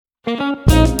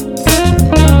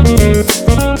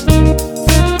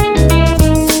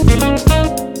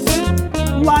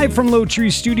Live from Low Tree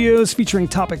Studios, featuring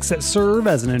topics that serve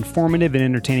as an informative and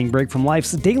entertaining break from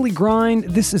life's daily grind.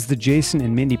 This is the Jason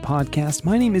and Mindy podcast.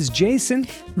 My name is Jason.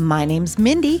 My name's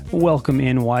Mindy. Welcome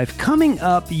in, wife. Coming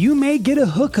up, you may get a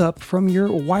hookup from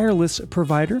your wireless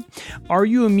provider. Are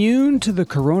you immune to the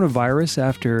coronavirus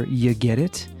after you get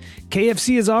it?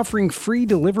 KFC is offering free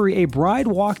delivery. A bride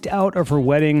walked out of her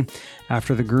wedding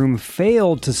after the groom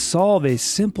failed to solve a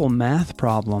simple math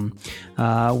problem.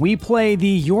 We play the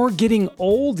You're Getting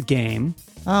Old game.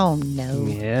 Oh, no.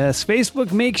 Yes,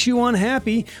 Facebook makes you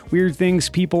unhappy. Weird things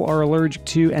people are allergic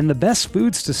to, and the best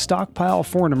foods to stockpile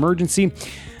for an emergency.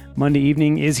 Monday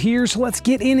evening is here, so let's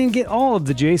get in and get all of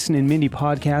the Jason and Mindy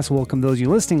podcasts. Welcome those of you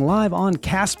listening live on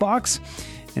CastBox,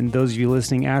 and those of you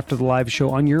listening after the live show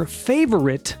on your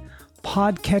favorite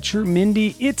podcatcher.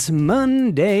 Mindy, it's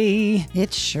Monday.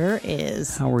 It sure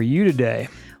is. How are you today?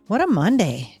 What a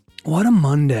Monday. What a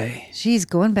Monday. She's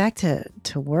going back to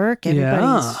work.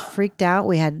 Everybody's freaked out.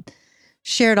 We had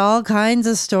shared all kinds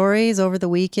of stories over the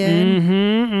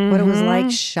weekend. What it was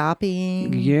like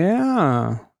shopping.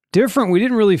 Yeah. Different. We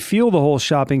didn't really feel the whole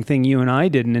shopping thing, you and I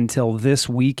didn't, until this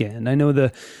weekend. I know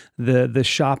the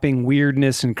shopping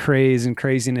weirdness and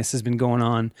craziness has been going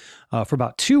on for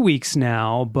about 2 weeks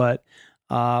now, but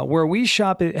where we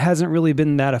shop, it hasn't really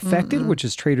been that affected, which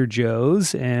is Trader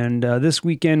Joe's. And this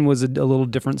weekend was a little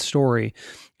different story.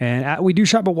 And we do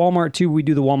shop at Walmart too. We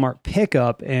do the Walmart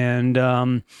pickup, and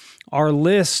our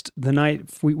list the night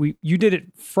you did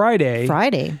it Friday.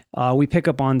 We pick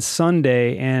up on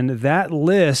Sunday, and that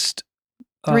list.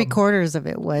 Three-quarters of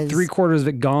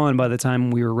it gone by the time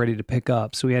we were ready to pick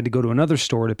up. So we had to go to another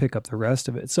store to pick up the rest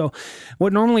of it. So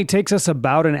what normally takes us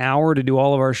about an hour to do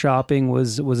all of our shopping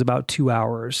was about 2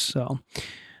 hours. So,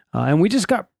 and we just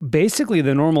got basically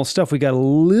the normal stuff. We got a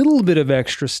little bit of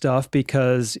extra stuff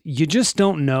because you just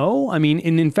don't know. I mean,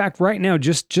 and in fact, right now,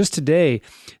 just today,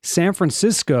 San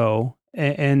Francisco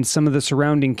and some of the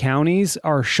surrounding counties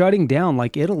are shutting down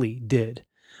like Italy did.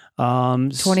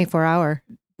 24-hour.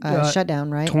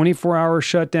 Shutdown, right? 24-hour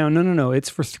shutdown. No.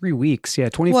 It's for 3 weeks. Yeah,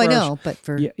 24 hours. Well, I know, but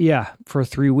for... Yeah, for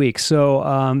 3 weeks. So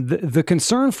the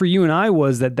concern for you and I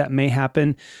was that may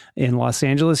happen in Los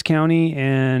Angeles County.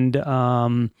 And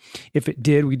if it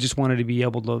did, we just wanted to be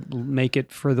able to make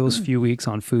it for those few weeks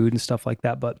on food and stuff like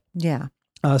that. But yeah.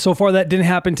 So far, that didn't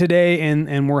happen today,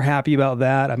 and we're happy about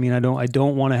that. I mean, I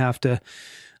don't want to have to...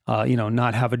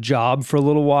 not have a job for a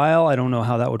little while. I don't know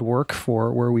how that would work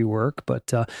for where we work,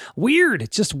 but weird.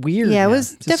 It's just weird. Yeah, man. it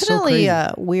was definitely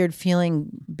a weird feeling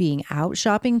being out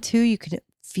shopping too. You could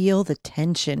feel the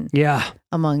tension. Yeah,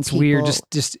 among people. Weird.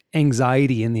 Just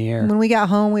anxiety in the air. When we got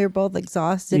home, we were both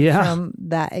exhausted from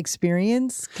that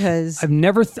experience because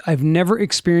I've never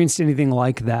experienced anything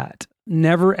like that.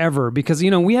 Never ever, because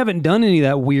we haven't done any of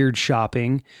that weird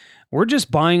shopping. We're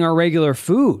just buying our regular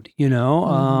food, We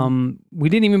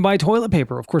didn't even buy toilet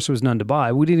paper. Of course, there was none to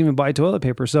buy. We didn't even buy toilet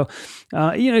paper. So,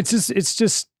 it's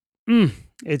just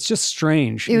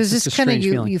strange. It was just kind of,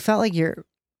 you felt like you're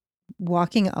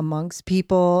walking amongst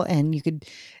people, and you could,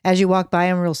 as you walk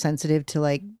by, I'm real sensitive to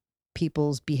like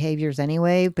people's behaviors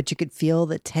anyway, but you could feel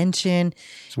the tension.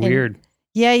 It's weird.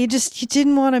 Yeah. You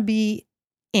didn't want to be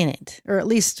in it, or at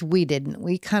least we didn't.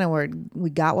 We kind of we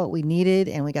got what we needed,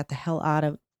 and we got the hell out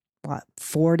of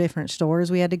 4 different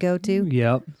stores we had to go to.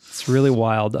 Yep. It's really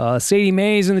wild. Sadie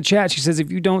Mae's in the chat. She says,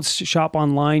 if you don't shop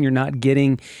online, you're not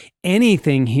getting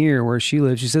anything here where she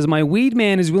lives. She says, my weed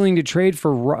man is willing to trade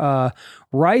for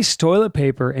rice, toilet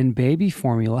paper, and baby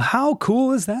formula. How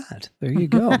cool is that? There you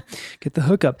go. Get the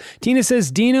hookup. Tina says,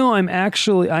 Dino, I am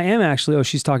actually,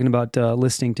 she's talking about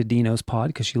listening to Dino's pod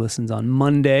because she listens on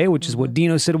Monday, which is what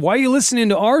Dino said. Why are you listening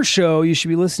to our show? You should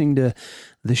be listening to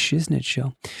The Shiznit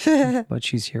Show. But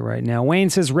she's here right now. Wayne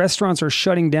says restaurants are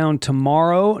shutting down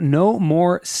tomorrow. No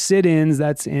more sit-ins.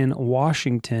 That's in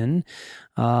Washington.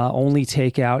 Only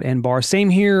takeout and bar. Same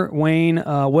here, Wayne.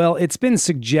 Well, it's been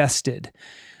suggested.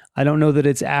 I don't know that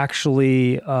it's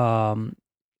actually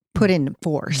put in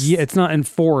force. Yeah, it's not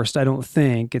enforced. I don't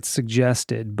think it's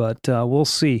suggested, but we'll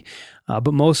see.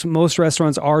 But most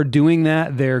restaurants are doing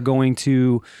that. They're going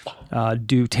to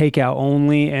do takeout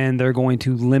only, and they're going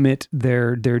to limit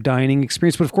their dining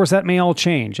experience. But of course, that may all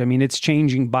change. I mean, it's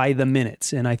changing by the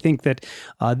minutes, and I think that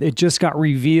it just got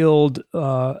revealed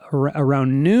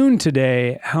around noon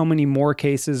today how many more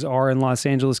cases are in Los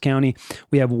Angeles County.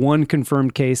 We have 1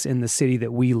 confirmed case in the city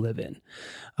that we live in,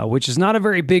 which is not a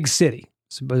very big city.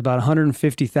 It's about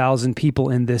 150,000 people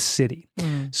in this city.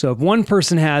 So if one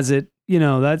person has it,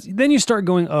 then you start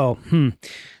going,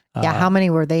 Yeah, how many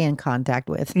were they in contact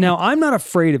with? Now, I'm not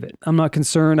afraid of it. I'm not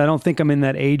concerned. I don't think I'm in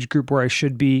that age group where I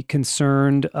should be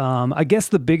concerned. I guess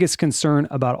the biggest concern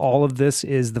about all of this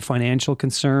is the financial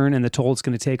concern and the toll it's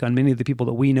going to take on many of the people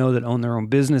that we know that own their own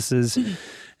businesses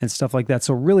and stuff like that.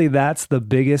 So really, that's the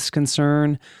biggest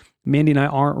concern. Mandy and I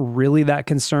aren't really that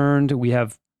concerned. We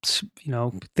have,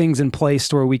 things in place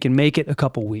to where we can make it a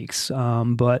couple weeks.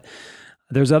 But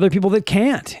there's other people that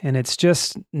can't, and it's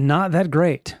just not that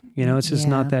great. It's just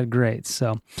not that great.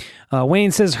 So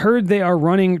Wayne says, heard they are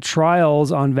running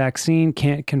trials on vaccine,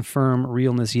 can't confirm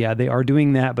realness. Yeah, they are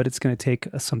doing that, but it's going to take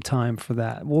some time for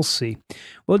that. We'll see.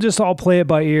 We'll just all play it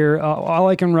by ear. All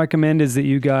I can recommend is that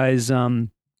you guys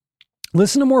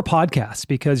listen to more podcasts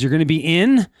because you're going to be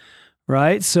in,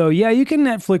 right? So yeah, you can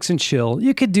Netflix and chill.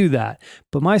 You could do that.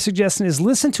 But my suggestion is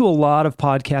listen to a lot of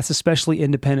podcasts, especially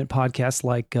independent podcasts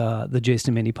like the Jason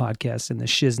and Mindy podcast and the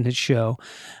Shiznit Show,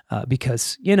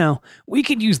 because, we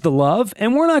could use the love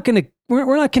and we're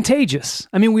not contagious.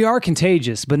 I mean, we are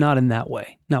contagious, but not in that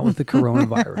way, not with the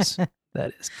coronavirus.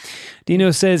 That is.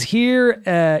 Dino says here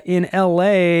in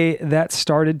LA, that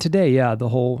started today. Yeah, the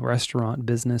whole restaurant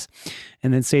business.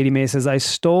 And then Sadie Mae says, I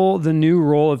stole the new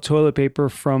roll of toilet paper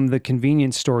from the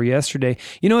convenience store yesterday.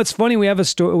 It's funny. We have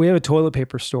a toilet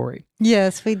paper story.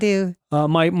 Yes, we do.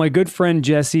 My good friend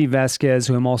Jesse Vasquez,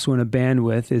 who I'm also in a band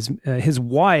with, is his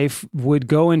wife would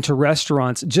go into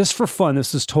restaurants just for fun.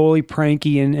 This is totally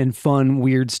pranky and fun,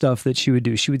 weird stuff that she would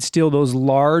do. She would steal those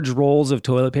large rolls of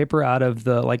toilet paper out of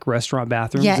the restaurant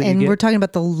bathrooms. Yeah, and we're talking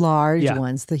about the large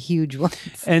ones, the huge ones.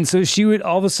 And so she would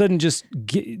all of a sudden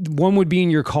one would be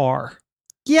in your car.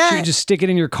 Yeah. She would just stick it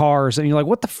in your cars and you're like,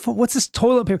 what the fuck? What's this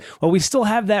toilet paper? Well, we still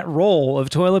have that roll of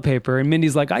toilet paper. And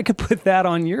Mindy's like, I could put that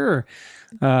on your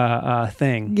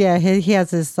thing. Yeah. He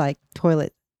has this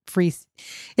toilet free.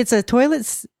 It's a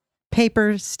toilet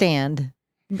paper stand.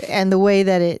 And the way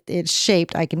that it's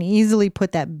shaped, I can easily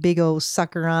put that big old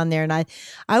sucker on there. And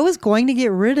I was going to get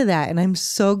rid of that. And I'm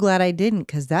so glad I didn't,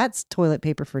 because that's toilet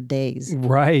paper for days.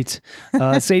 Right.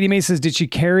 Sadie Mae says, did she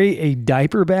carry a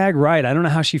diaper bag? Right. I don't know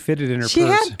how she fit it in her purse. She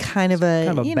had kind of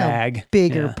a bag.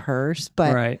 Bigger purse.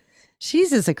 But right. She's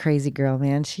just a crazy girl,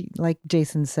 man. She, like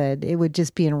Jason said, it would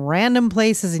just be in random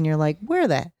places. And you're like, where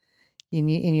that? And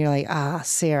you're like,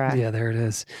 Sarah. Yeah, there it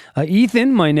is.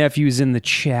 Ethan, my nephew's in the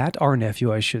chat. Our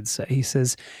nephew, I should say. He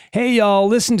says, hey, y'all,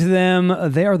 listen to them.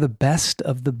 They are the best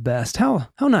of the best. How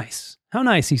nice. How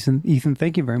nice, Ethan.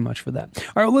 Thank you very much for that.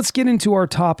 All right, let's get into our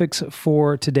topics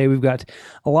for today. We've got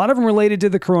a lot of them related to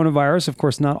the coronavirus. Of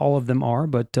course, not all of them are,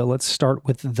 but let's start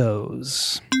with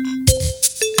those.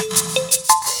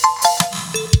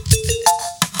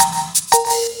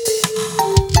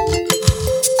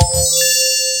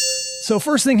 So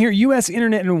first thing here, U.S.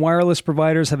 internet and wireless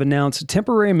providers have announced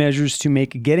temporary measures to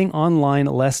make getting online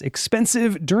less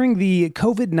expensive during the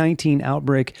COVID-19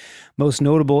 outbreak. Most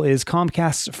notable is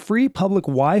Comcast's free public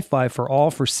Wi-Fi for all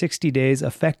for 60 days,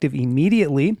 effective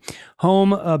immediately.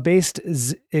 Home-based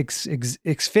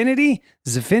Xfinity?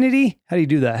 How do you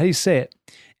do that? How do you say it?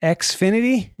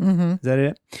 Xfinity? Mm-hmm. Is that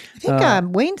it? I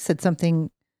think Wayne said something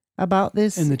about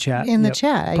this in the chat. In the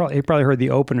chat. He probably heard the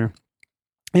opener.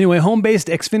 Anyway, home-based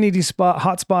Xfinity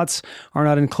hotspots are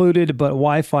not included, but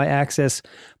Wi-Fi access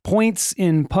points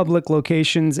in public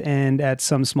locations and at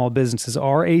some small businesses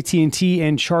are. AT&T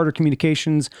and Charter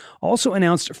Communications also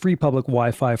announced free public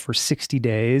Wi-Fi for 60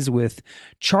 days, with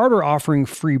Charter offering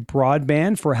free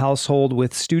broadband for a household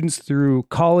with students through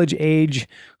college age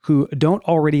who don't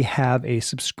already have a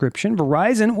subscription.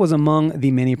 Verizon was among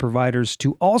the many providers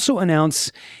to also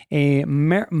announce a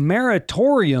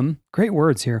moratorium, great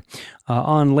words here,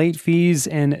 on late fees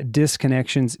and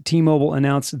disconnections. T-Mobile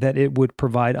announced that it would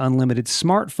provide unlimited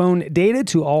smartphone data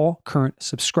to all current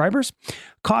subscribers.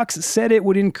 Cox said it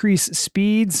would increase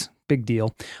speeds, big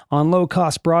deal, on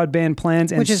low-cost broadband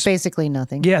plans. Which is basically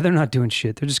nothing. Yeah, they're not doing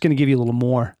shit. They're just going to give you a little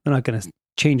more. They're not going to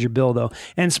change your bill, though.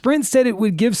 And Sprint said it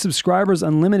would give subscribers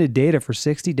unlimited data for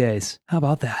 60 days. How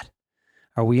about that?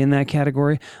 Are we in that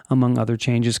category? Among other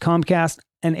changes, Comcast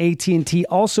and AT&T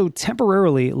also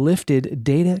temporarily lifted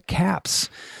data caps.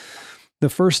 The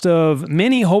first of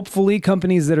many, hopefully,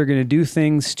 companies that are going to do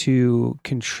things to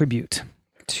contribute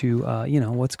to,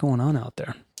 what's going on out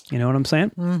there. You know what I'm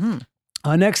saying?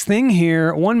 Mm-hmm. Next thing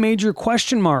here, one major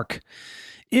question mark.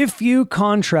 If you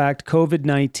contract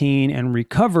COVID-19 and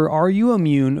recover, are you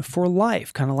immune for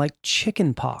life? Kind of like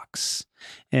chicken pox.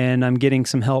 And I'm getting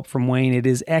some help from Wayne. It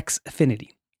is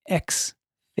Xfinity.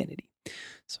 Xfinity.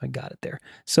 So I got it there.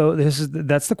 So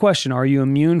that's the question. Are you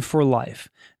immune for life?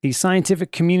 The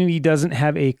scientific community doesn't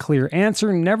have a clear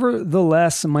answer.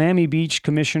 Nevertheless, Miami Beach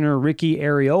Commissioner Ricky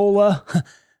Arriola,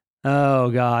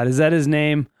 oh God, is that his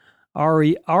name?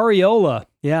 Areola.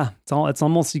 Yeah, it's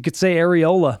almost, you could say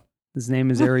Areola. His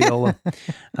name is Areola.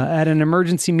 At an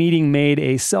emergency meeting, made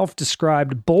a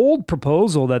self-described bold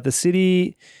proposal that the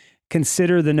city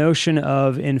consider the notion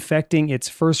of infecting its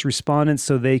first respondents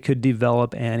so they could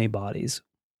develop antibodies.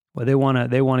 Well, they want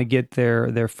to get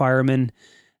their firemen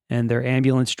and their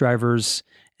ambulance drivers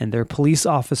and their police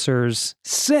officers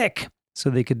sick so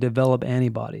they could develop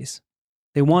antibodies.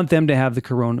 They want them to have the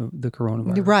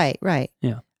coronavirus. Right.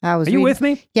 Yeah. Are you with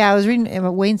me? Yeah, I was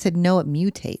reading. Wayne said, no, it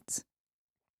mutates.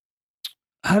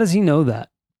 How does he know that?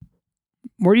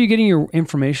 Where are you getting your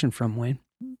information from, Wayne?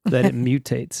 That it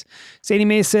mutates. Sadie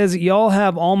Mae says, y'all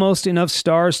have almost enough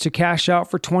stars to cash out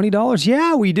for $20.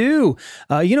 Yeah, we do.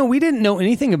 We didn't know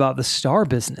anything about the star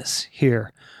business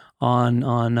here on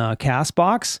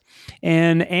CastBox.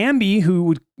 And Ambi,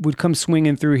 who would come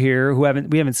swinging through here, we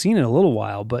haven't seen in a little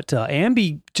while, but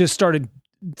Ambi just started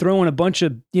throwing a bunch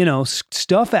of,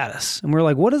 stuff at us. And we're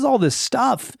like, what is all this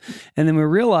stuff? And then we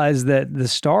realized that the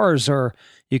stars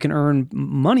you can earn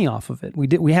money off of it.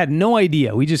 We had no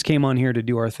idea. We just came on here to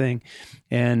do our thing.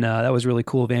 And that was really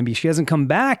cool of Ambi. She hasn't come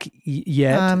back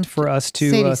yet for us to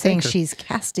Sadie's saying her. She's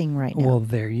casting right now. Well,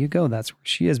 there you go. That's where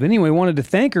she is. But anyway, wanted to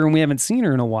thank her, and we haven't seen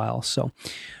her in a while. So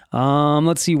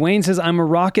let's see. Wayne says, I'm a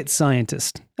rocket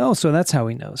scientist. Oh, so that's how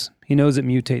he knows. He knows it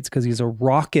mutates because he's a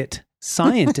rocket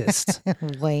scientist.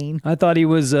 Wayne. I thought he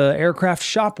was an aircraft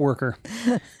shop worker.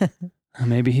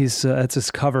 Maybe that's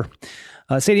his cover.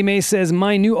 Sadie Mae says,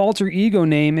 my new alter ego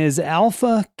name is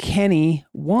Alpha Kenny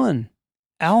 1.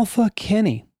 Alpha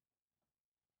Kenny.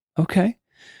 Okay.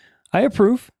 I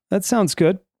approve. That sounds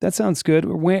good.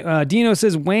 Dino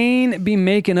says, Wayne be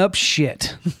making up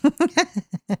shit.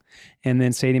 And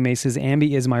then Sadie Mae says,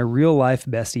 Ambi is my real life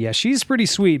bestie. Yeah, she's pretty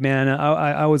sweet, man.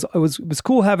 It was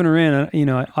cool having her in.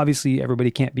 Obviously everybody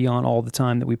can't be on all the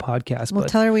time that we podcast. Well,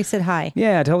 tell her we said hi.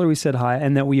 Yeah, tell her we said hi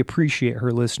and that we appreciate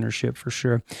her listenership for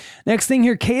sure. Next thing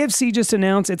here, KFC just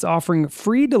announced it's offering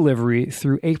free delivery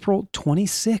through April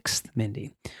 26th,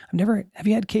 Mindy. Have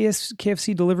you had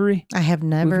KFC delivery? I have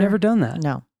never. We've never done that.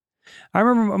 No. I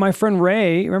remember my friend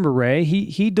Ray. Remember Ray?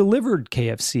 He delivered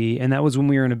KFC, and that was when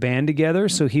we were in a band together.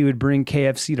 So he would bring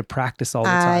KFC to practice all the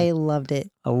time. I loved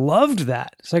it. I loved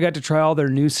that. So I got to try all their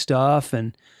new stuff,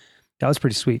 and that was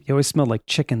pretty sweet. It always smelled like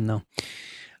chicken, though.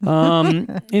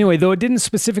 Anyway, though it didn't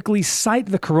specifically cite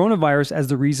the coronavirus as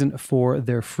the reason for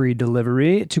their free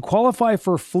delivery, to qualify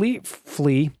for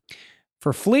delivery.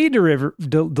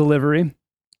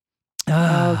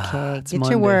 Okay, get Monday.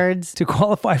 your words. To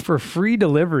qualify for free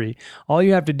delivery, all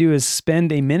you have to do is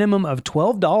spend a minimum of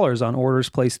 $12 on orders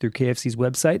placed through KFC's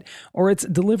website or its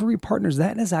delivery partners.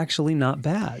 That is actually not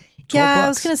bad. Yeah, I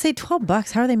was going to say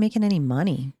 $12. How are they making any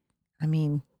money? I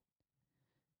mean,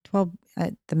 12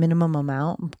 at the minimum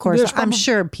amount. Of course, I'm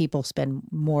sure people spend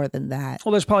more than that.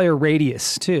 Well, there's probably a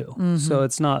radius too, so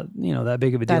it's not that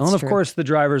big of a deal. That's and of true. course, the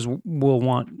drivers will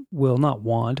not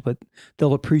want, but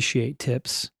they'll appreciate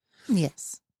tips.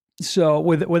 Yes. So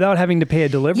without having to pay a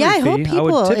delivery I hope fee, people, I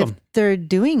would tip if them. they're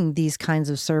doing these kinds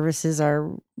of services,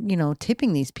 are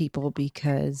tipping these people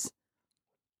because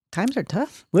times are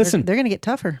tough. Listen. They're going to get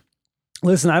tougher.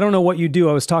 Listen, I don't know what you do.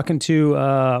 I was talking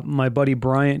to my buddy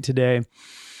Bryant today,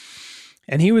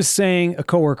 and he was saying, a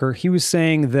coworker, he was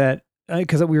saying that,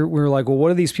 because we were like, well, what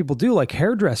do these people do? Like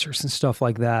hairdressers and stuff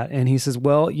like that. And he says,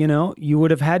 well, you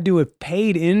would have had to have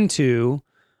paid into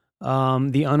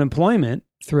the unemployment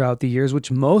throughout the years, which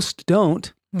most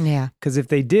don't. Yeah. Because if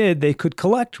they did, they could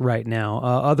collect right now.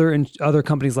 Other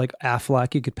companies like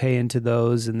Aflac, you could pay into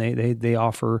those, and they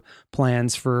offer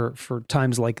plans for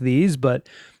times like these. But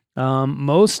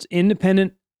most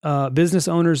independent business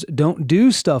owners don't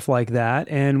do stuff like that.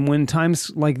 And when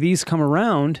times like these come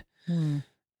around,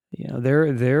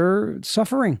 they're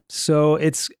suffering. So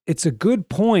it's a good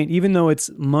point, even though it's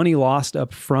money lost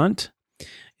up front.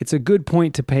 It's a good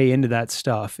point to pay into that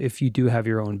stuff if you do have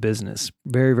your own business.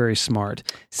 Very, very smart.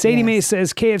 Sadie Mae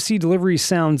says KFC delivery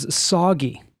sounds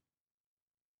soggy.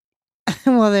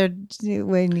 Well,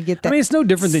 when you get that. I mean, it's no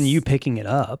different than you picking it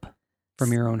up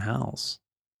from your own house.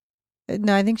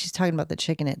 No, I think she's talking about the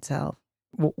chicken itself.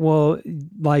 Well,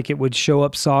 like it would show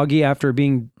up soggy after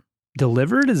being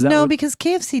delivered? Is that No, because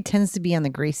KFC tends to be on the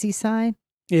greasy side.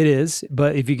 It is,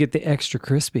 but if you get the extra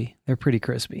crispy, they're pretty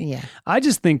crispy. Yeah. I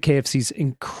just think KFC's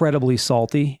incredibly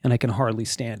salty, and I can hardly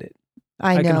stand it.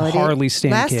 I know. can hardly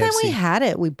stand Last KFC. time we had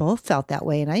it, we both felt that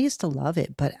way, and I used to love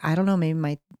it, but I don't know, maybe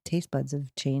my taste buds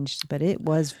have changed, but it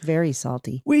was very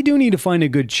salty. We do need to find a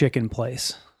good chicken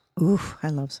place. Ooh, I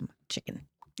love some chicken.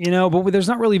 but there's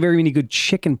not really very many good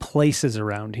chicken places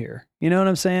around here. You know what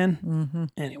I'm saying? Mm-hmm.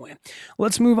 Anyway,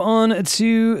 let's move on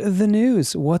to the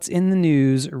news. What's in the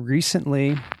news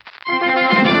recently?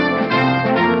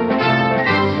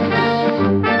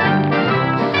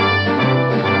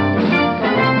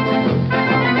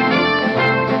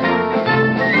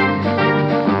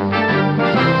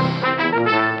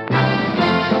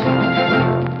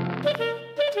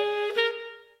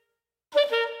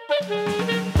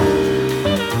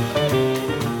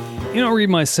 You don't read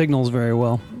my signals very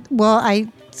well. Well, I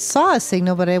saw a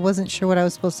signal, but I wasn't sure what I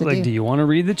was supposed to Like, do. do you want to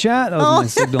read the chat? That was my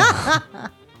signal.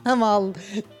 I'm all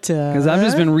Because I've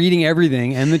just been reading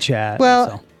everything and the chat. Well,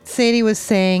 so. Sadie was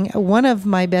saying, one of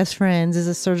my best friends is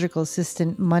a surgical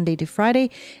assistant Monday to Friday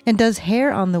and does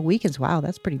hair on the weekends. Wow,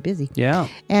 that's pretty busy. Yeah.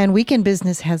 And weekend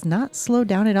business has not slowed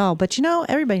down at all. But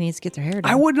everybody needs to get their hair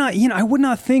done. I would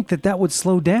not think that would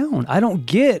slow down. I don't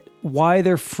get why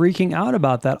they're freaking out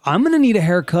about that. I'm going to need a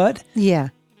haircut. Yeah.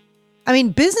 I mean,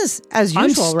 business as usual, I'm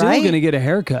still right? going to get a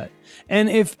haircut. And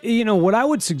if, what I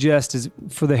would suggest is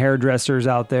for the hairdressers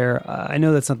out there, I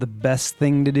know that's not the best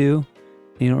thing to do.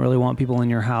 You don't really want people in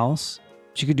your house.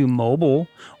 But you could do mobile,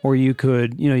 or you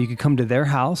could, you could come to their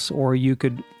house, or you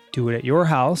could do it at your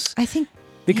house. I think.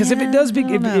 Because if it does, think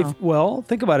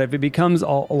about it. If it becomes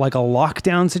like a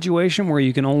lockdown situation where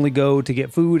you can only go to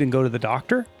get food and go to the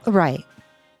doctor. Right.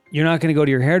 You're not going to go to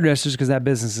your hairdressers because that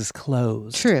business is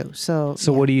closed. True. So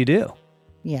what do you do?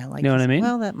 Yeah, like, you know what I mean?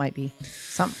 Well, that might be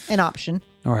an option.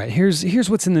 All right, here's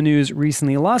what's in the news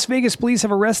recently. Las Vegas police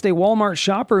have arrested a Walmart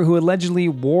shopper who allegedly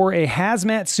wore a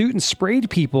hazmat suit and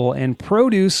sprayed people and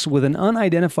produce with an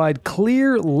unidentified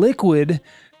clear liquid,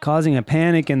 causing a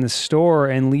panic in the store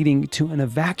and leading to an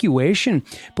evacuation.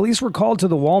 Police were called to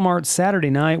the Walmart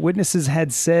Saturday night. Witnesses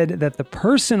had said that the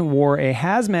person wore a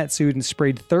hazmat suit and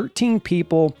sprayed 13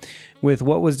 people with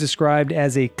what was described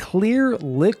as a clear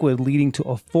liquid, leading to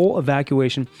a full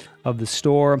evacuation of the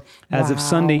store. As of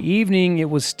Sunday evening, it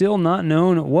was still not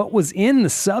known what was in the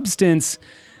substance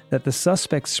that the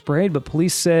suspect sprayed, but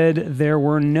police said there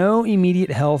were no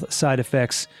immediate health side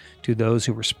effects to those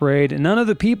who were sprayed. None of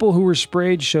the people who were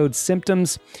sprayed showed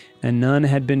symptoms, and none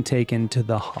had been taken to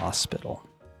the hospital.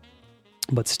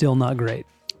 But still not great.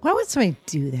 Why would somebody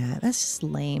do that? That's just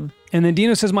lame. And then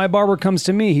Dino says, my barber comes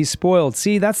to me. He's spoiled.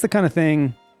 See, that's the kind of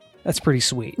thing that's pretty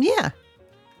sweet. Yeah.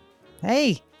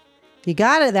 Hey, if you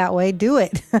got it that way, do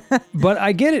it. But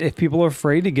I get it. If people are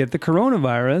afraid to get the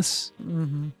coronavirus,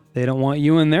 they don't want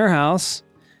you in their house,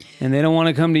 and they don't want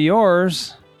to come to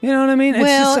yours. You know what I mean?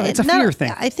 It's a fear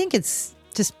thing. I think it's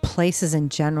just places in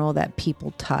general that people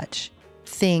touch.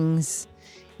 Things,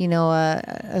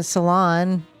 a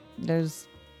salon, there's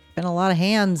been a lot of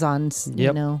hands on,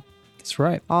 That's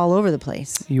right. all over the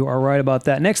place. You are right about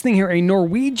that. Next thing here, a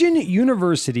Norwegian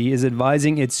university is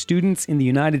advising its students in the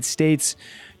United States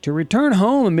to return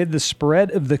home amid the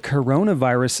spread of the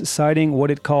coronavirus, citing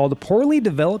what it called poorly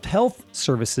developed health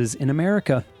services in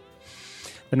America.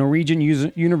 The Norwegian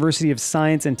University of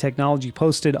Science and Technology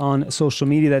posted on social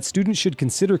media that students should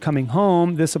consider coming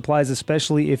home. This applies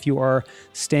especially if you are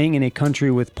staying in a country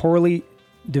with poorly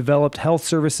developed health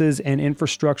services and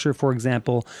infrastructure, for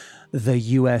example, the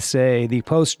USA. The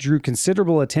post drew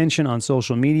considerable attention on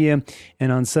social media,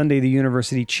 and on Sunday, the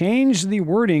university changed the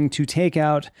wording to take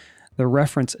out the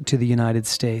reference to the United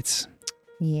States.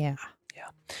 Yeah.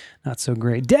 Not so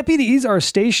great. Deputies are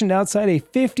stationed outside a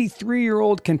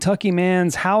 53-year-old Kentucky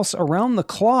man's house around the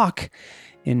clock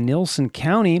in Nelson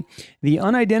County. The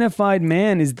unidentified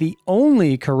man is the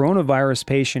only coronavirus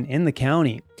patient in the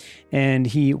county, and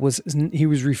he was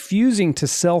refusing to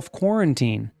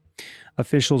self-quarantine.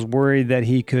 Officials worried that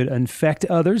he could infect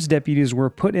others. Deputies were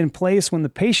put in place when the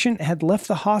patient had left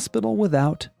the hospital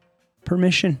without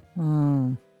permission.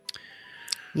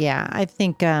 Yeah, I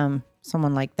think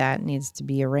someone like that needs to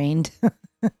be arraigned.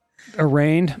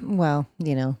 Arraigned? Well,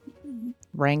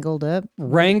 wrangled up.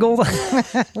 Wrangled?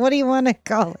 What do you want to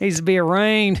call it? Needs to be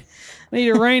arraigned. Need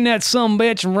to arraign that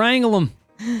sumbitch and wrangle him.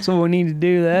 So we need to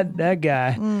do that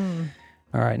guy.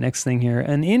 All right, next thing here.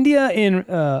 In India,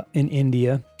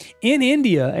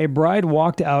 a bride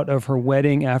walked out of her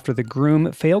wedding after the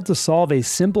groom failed to solve a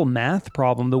simple math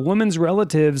problem. The woman's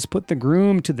relatives put the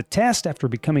groom to the test after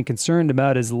becoming concerned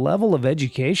about his level of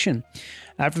education.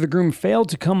 After the groom failed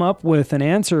to come up with an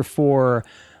answer for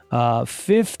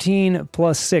 15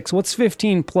 plus 6. What's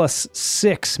 15 plus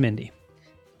 6, Mindy?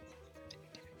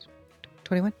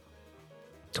 21.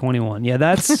 21. Yeah,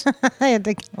 that's... I had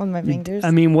to count on my fingers.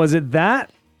 I mean, was it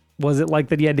that? Was it like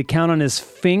that he had to count on his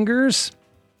fingers?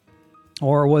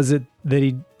 Or was it that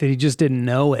he just didn't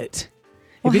know it?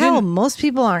 Well, If you hell, didn't- most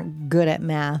people aren't good at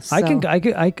math. I so- come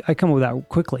up with that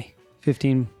quickly.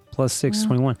 15 plus 6 is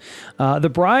 21. The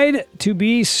bride to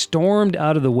be stormed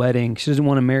out of the wedding. She doesn't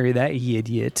want to marry that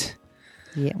idiot.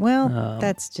 Yeah. Well,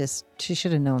 that's just she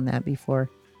should have known that before.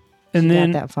 And She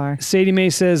then got that far. Sadie Mae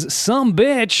says, "Some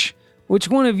bitch. Which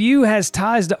one of you has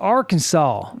ties to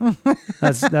Arkansas?"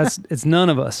 It's none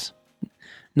of us.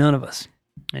 None of us.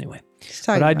 Anyway, She's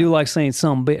but talking I do about- like saying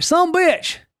 "some bitch." Some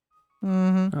bitch.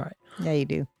 Mhm. All right. Yeah, you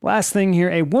do. Last thing here,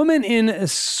 a woman in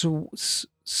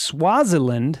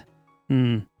Swaziland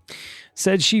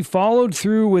said she followed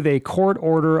through with a court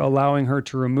order allowing her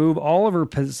to remove all of her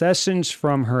possessions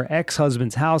from her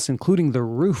ex-husband's house, including the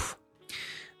roof.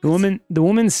 The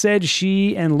woman said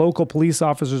she and local police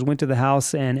officers went to the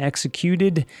house and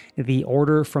executed the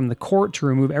order from the court to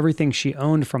remove everything she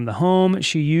owned from the home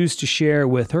she used to share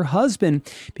with her husband.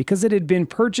 Because it had been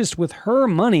purchased with her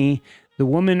money, the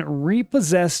woman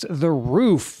repossessed the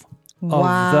roof of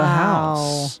the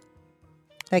house.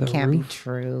 That The can't be roof.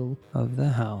 true. Of the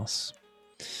house.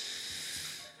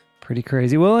 Pretty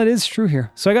crazy. Well, it is true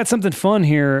here. So I got something fun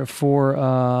here for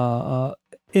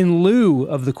in lieu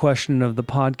of the question of the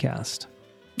podcast.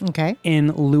 Okay.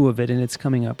 In lieu of it, and it's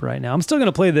coming up right now. I'm still going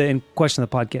to play the in question of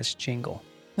the podcast jingle.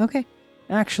 Okay.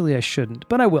 Actually, I shouldn't,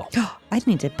 but I will. I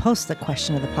need to post the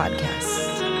question of the podcast.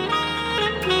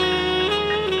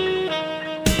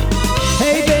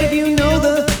 Hey, babe, you know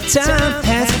the time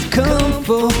has come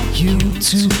for you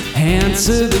to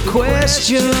answer the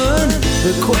question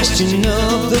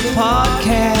of the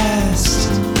podcast.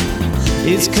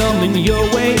 It's coming your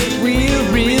way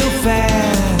real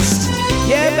fast.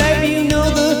 Yeah, baby, you know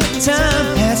the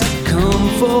time has come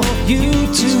for you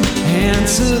to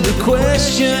answer the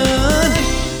question.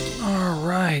 All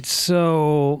right,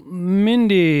 so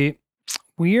Mindy,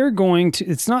 we are going to,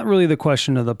 it's not really the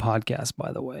question of the podcast,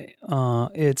 by the way.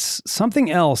 It's something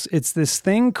else. It's this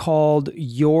thing called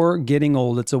You're Getting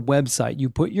Old. It's a website. You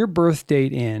put your birth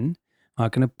date in. I'm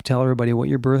not going to tell everybody what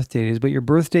your birth date is, but your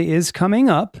birthday is coming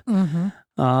up. Mm-hmm.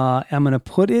 I'm going to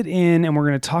put it in, and we're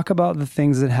going to talk about the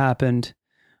things that happened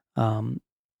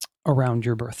around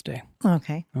your birthday.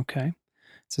 Okay. Okay.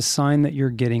 It's a sign that you're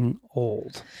getting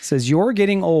old. It says you're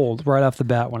getting old right off the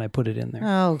bat when I put it in there.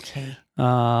 Okay.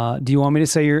 Do you want me to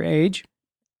say your age?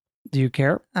 Do you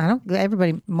care? I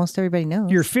don't. Most everybody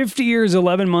knows. You're 50 years,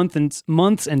 11 months,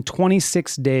 and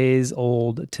 26 days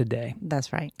old today.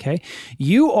 That's right. Okay.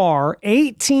 You are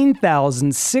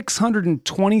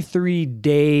 18,623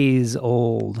 days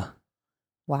old.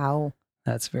 Wow.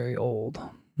 That's very old.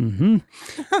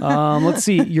 Let's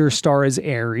see. Your star is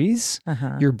Aries.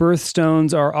 Uh-huh. Your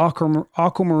birthstones are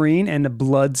aquamarine and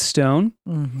bloodstone.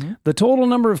 Mm-hmm. The total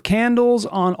number of candles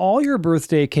on all your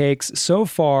birthday cakes so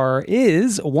far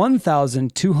is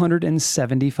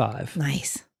 1,275.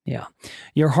 Nice. Yeah.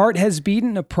 Your heart has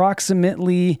beaten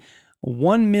approximately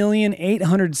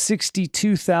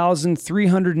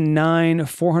 1,862,309,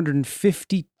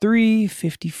 453,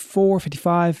 54,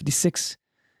 55, 56,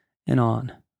 and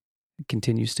on. It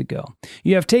continues to go.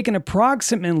 You have taken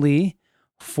approximately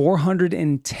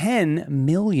 410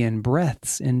 million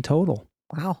breaths in total.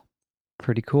 Wow.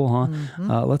 Pretty cool, huh? Mm-hmm.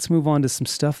 Let's move on to some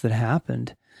stuff that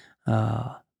happened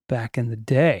back in the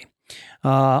day.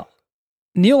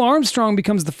 Neil Armstrong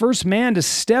becomes the first man to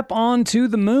step onto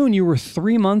the moon. You were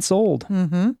 3 months old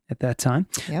at that time.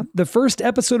 Yep. The first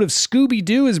episode of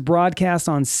Scooby-Doo is broadcast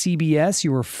on CBS.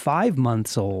 You were 5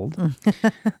 months old.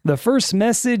 The first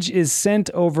message is sent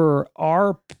over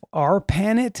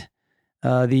ARPANET,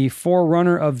 the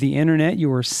forerunner of the internet. You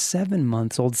were 7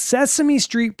 months old. Sesame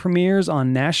Street premieres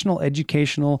on National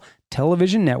Educational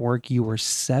Television Network. You were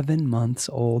 7 months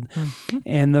old.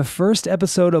 And the first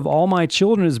episode of All My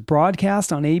Children is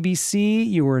broadcast on ABC.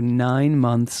 You were 9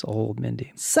 months old,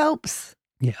 Mindy. Soaps.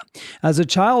 Yeah. As a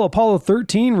child, Apollo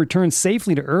 13 returns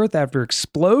safely to Earth after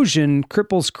explosion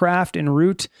cripples craft en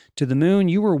route to the moon.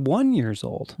 You were 1 year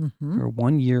old, or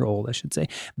 1 year old, I should say.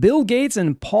 Bill Gates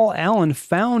and Paul Allen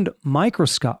found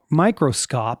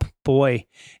Microsoft. Boy,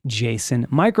 Jason,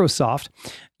 Microsoft.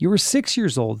 You were 6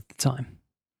 years old at the time.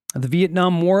 The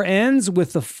Vietnam War ends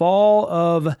with the fall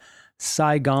of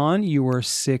Saigon. You were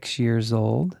 6 years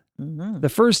old. The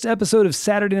first episode of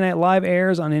Saturday Night Live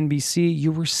airs on NBC.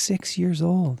 You were 6 years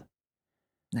old.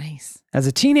 Nice. As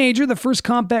a teenager, the first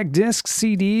compact disc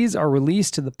CDs are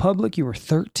released to the public. You were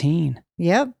 13.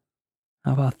 Yep.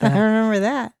 How about I that? remember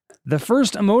that. The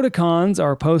first emoticons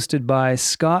are posted by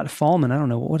Scott Fallman. I don't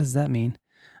know. What does that mean?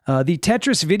 The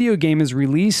Tetris video game is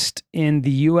released in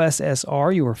the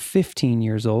USSR. You were 15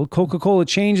 years old. Coca-Cola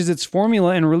changes its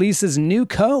formula and releases new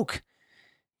Coke.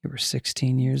 You were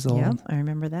 16 years old. Yep. I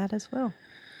remember that as well.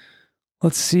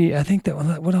 Let's see. I think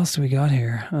that, what else do we got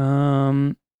here?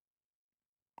 Does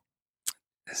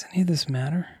any of this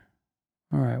matter?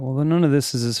 All right. Well, then none of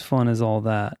this is as fun as all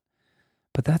that.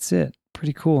 But that's it.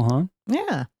 Pretty cool, huh?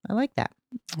 Yeah, I like that.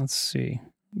 Let's see.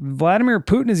 Vladimir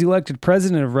Putin is elected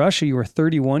president of Russia. You were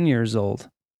 31 years old.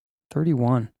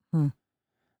 31. Hmm.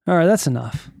 All right. That's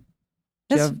enough.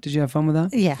 That's- Did you have fun with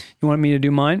that? Yeah. You want me to do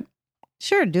mine?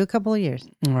 Sure, do a couple of years.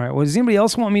 All right. Well, does anybody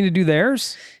else want me to do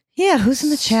theirs? Yeah, who's in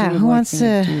the chat? Who wants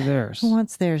to do theirs? Who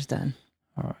wants theirs done?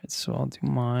 All right, so I'll do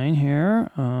mine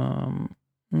here.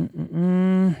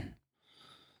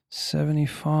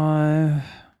 75.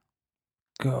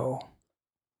 Go.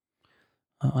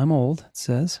 I'm old, it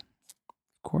says.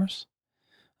 Of course.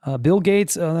 Bill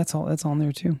Gates, that's on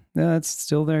there too. Yeah, that's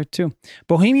still there too.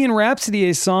 Bohemian Rhapsody,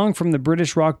 a song from the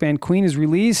British rock band Queen, is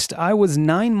released. I was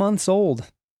 9 months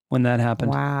old when that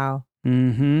happened. Wow.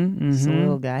 It's a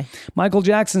little guy. Michael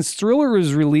Jackson's Thriller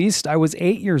was released. I was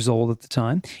 8 years old at the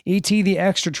time. E.T. the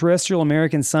Extraterrestrial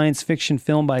American Science Fiction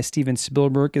film by Steven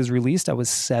Spielberg is released. I was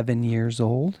 7 years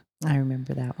old. I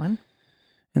remember that one.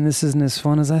 And this isn't as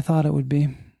fun as I thought it would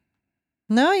be.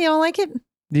 No, you don't like it?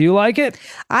 Do you like it?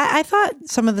 I thought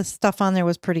some of the stuff on there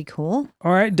was pretty cool.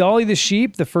 All right. Dolly the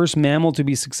sheep, the first mammal to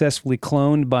be successfully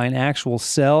cloned by an actual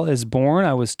cell, is born.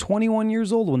 I was 21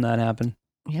 years old when that happened.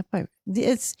 Yep.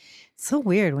 It's so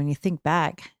weird when you think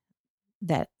back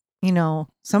that, you know,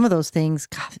 some of those things,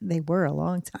 God, they were a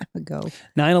long time ago.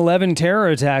 9/11 terror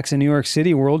attacks in New York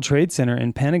City, World Trade Center,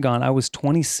 and Pentagon. I was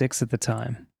 26 at the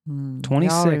time.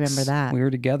 26. I remember that. We were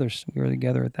together.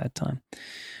 At that time.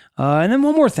 And then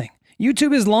one more thing.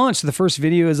 YouTube is launched. The first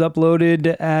video is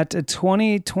uploaded at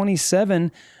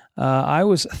 2027. I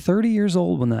was 30 years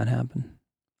old when that happened.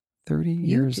 30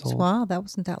 years old. Wow, that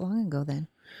wasn't that long ago then.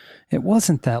 It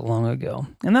wasn't that long ago.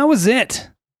 And that was it.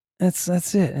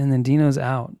 That's it. And then Dino's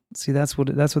out. See, that's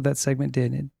what that segment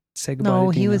did. It said goodbye to Dino. No,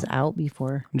 he was out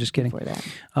before. I'm just kidding. Before that.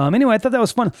 Anyway, I thought that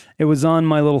was fun. It was on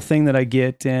my little thing that I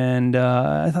get, and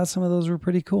I thought some of those were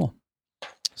pretty cool.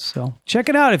 So check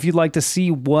it out if you'd like to see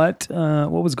what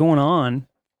was going on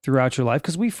throughout your life,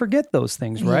 because we forget those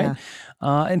things, right?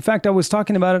 Yeah. In fact, I was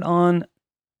talking about it on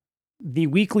the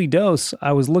Weekly Dose.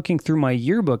 I was looking through my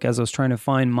yearbook as I was trying to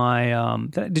find my...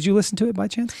 did you listen to it by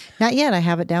chance? Not yet. I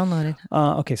have it downloaded.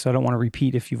 Okay, so I don't want to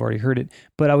repeat if you've already heard it.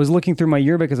 But I was looking through my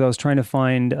yearbook as I was trying to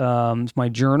find my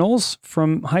journals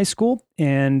from high school.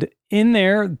 And in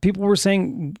there, people were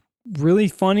saying really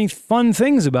fun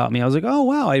things about me. I was like, oh,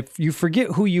 wow, you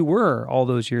forget who you were all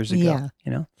those years ago. Yeah.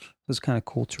 You know? It was kind of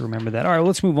cool to remember that. All right, well,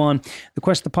 let's move on. The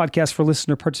question of the podcast for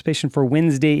listener participation for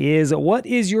Wednesday is, what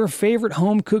is your favorite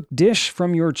home-cooked dish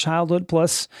from your childhood,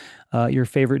 plus your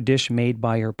favorite dish made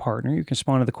by your partner? You can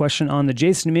respond to the question on the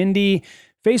Jason and Mindy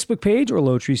Facebook page or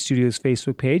Low Tree Studios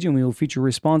Facebook page, and we will feature a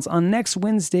response on next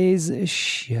Wednesday's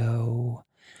show.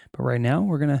 But right now,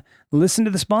 we're going to listen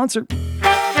to the sponsor.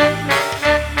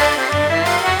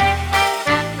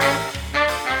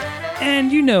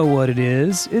 And you know what it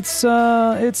is. It's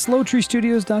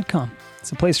lowtreestudios.com.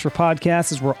 It's a place for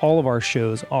podcasts. It's where all of our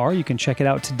shows are. You can check it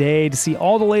out today to see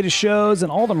all the latest shows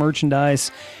and all the merchandise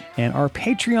and our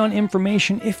Patreon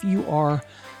information if you are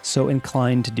so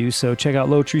inclined to do so. Check out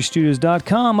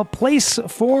lowtreestudios.com, a place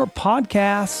for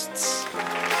podcasts.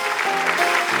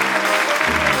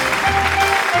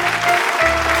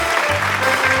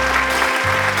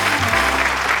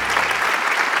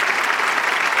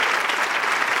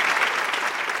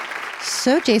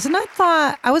 So, Jason, I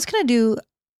thought I was going to do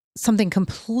something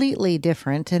completely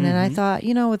different. And then I thought,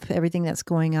 you know, with everything that's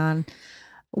going on,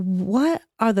 what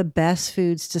are the best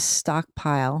foods to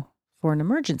stockpile for an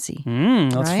emergency?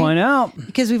 Let's find out.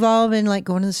 Because we've all been like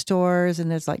going to the stores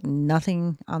and there's like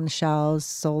nothing on the shelves.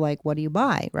 So, like, what do you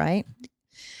buy, right?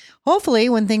 Hopefully,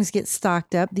 when things get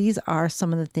stocked up, these are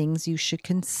some of the things you should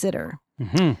consider.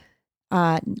 Well,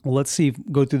 let's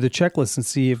go through the checklist and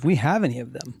see if we have any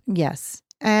of them. Yes.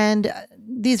 And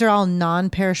these are all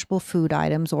non-perishable food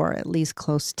items, or at least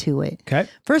close to it. Okay.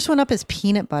 First one up is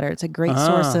peanut butter. It's a great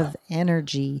source of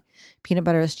energy. Peanut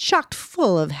butter is chock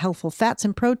full of healthful fats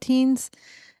and proteins.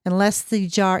 Unless the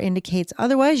jar indicates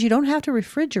otherwise, you don't have to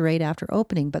refrigerate after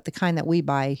opening, but the kind that we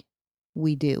buy,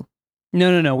 we do.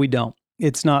 No, we don't.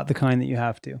 It's not the kind that you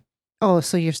have to. Oh,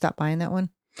 so you're stopped buying that one?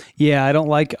 Yeah, I don't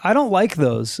like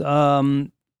those.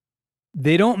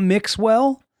 They don't mix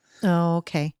well. Oh,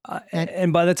 okay.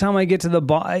 And by the time I get to the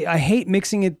I hate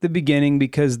mixing at the beginning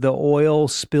because the oil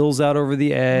spills out over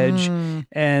the edge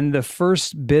and the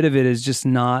first bit of it is just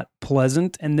not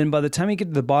pleasant. And then by the time you get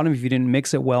to the bottom, if you didn't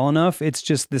mix it well enough, it's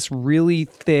just this really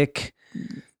thick,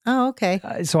 Oh, okay.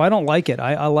 So I don't like it.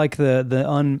 I like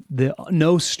the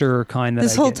no stir kind that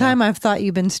This I whole get now. time I've thought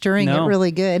you've been stirring it No.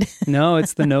 really good. No,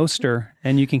 it's the no stir,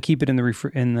 and you can keep it in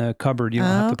the cupboard. You don't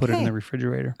have to put it in Okay. the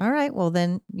refrigerator. All right. Well,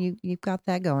 then you've got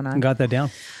that going on. Got that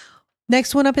down.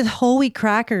 Next one up is whole wheat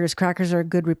crackers. Crackers are a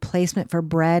good replacement for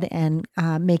bread and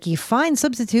make a fine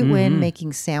substitute when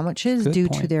making sandwiches. Good Due to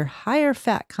point. their higher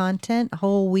fat content,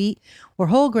 whole wheat or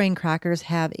whole grain crackers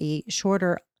have a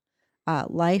shorter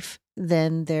life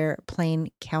than their plain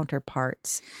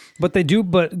counterparts. But they do.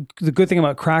 But the good thing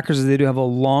about crackers is they do have a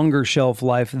longer shelf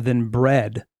life than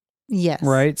bread, Yes.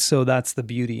 right? So that's the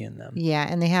beauty in them, Yeah,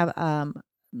 and they have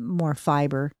more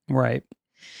fiber. right?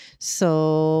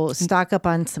 So stock up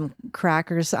on some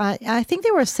crackers. I think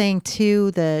they were saying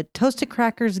too, the toasted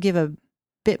crackers give a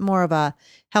bit more of a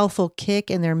healthful kick,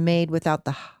 and they're made without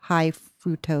the high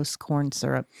fructose corn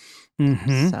syrup.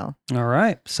 Mm-hmm. So All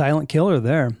right, silent killer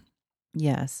there.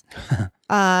 yes,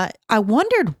 I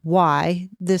wondered why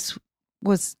this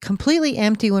was completely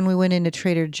empty when we went into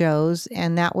Trader Joe's,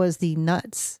 and that was the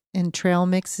nuts and trail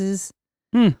mixes.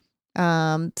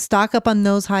 Stock up on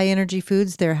those high energy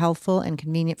foods. They're healthful and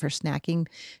convenient for snacking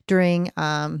during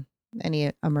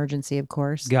any emergency, of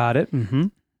course. Got it. Mm-hmm.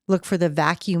 Look for the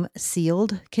vacuum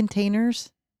sealed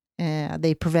containers.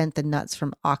 They prevent the nuts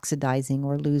from oxidizing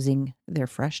or losing their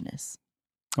freshness.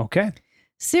 Okay.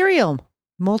 Cereal.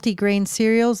 Multi-grain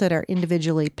cereals that are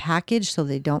individually packaged so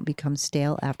they don't become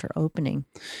stale after opening.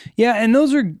 Yeah, and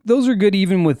those are good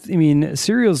even with. I mean,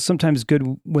 cereal's sometimes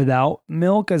good without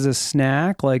milk as a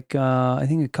snack. Like I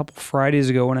think a couple Fridays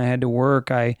ago when I had to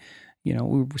work, we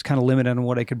was kind of limited on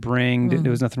what I could bring. There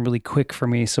was nothing really quick for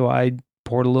me, so I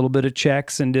poured a little bit of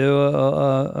Chex into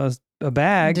a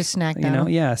bag, Just snacked on them.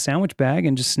 a sandwich bag,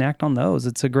 and just snacked on those.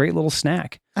 It's a great little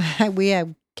snack. We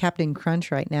have Captain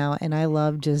Crunch right now, and I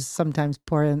love just sometimes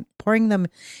pouring them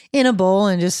in a bowl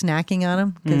and just snacking on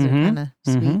them because they're kind of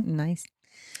sweet and nice.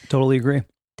 Totally agree.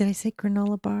 Did I say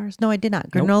granola bars? No, I did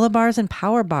not. Nope. Granola bars and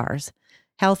power bars.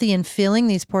 Healthy and filling,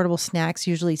 these portable snacks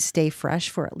usually stay fresh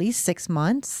for at least 6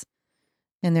 months,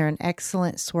 and they're an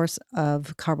excellent source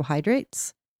of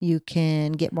carbohydrates. You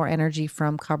can get more energy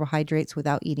from carbohydrates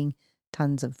without eating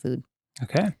tons of food.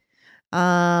 Okay.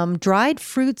 Dried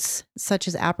fruits such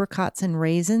as apricots and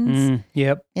raisins.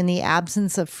 Yep. In the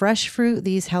absence of fresh fruit,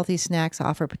 these healthy snacks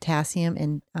offer potassium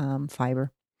and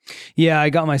fiber. Yeah, I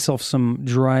got myself some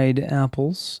dried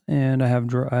apples, and I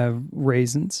have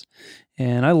raisins,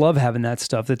 and I love having that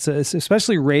stuff. It's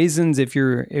especially raisins. If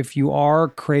you are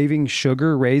craving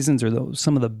sugar, raisins are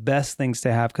some of the best things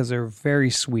to have because they're very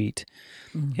sweet,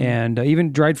 and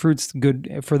even dried fruit's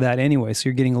good for that anyway. So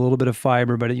you're getting a little bit of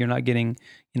fiber, but you're not getting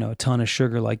a ton of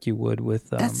sugar like you would with.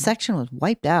 That section was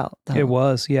wiped out, though. It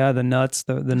was, yeah. The nuts,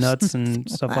 the nuts and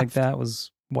stuff like that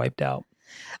was wiped out.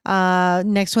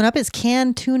 Next one up is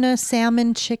canned tuna,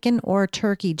 salmon, chicken, or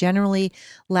turkey, generally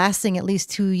lasting at least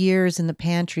 2 years in the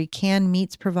pantry. Canned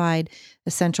meats provide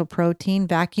essential protein.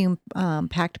 Vacuum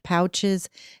packed pouches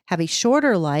have a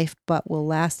shorter life, but will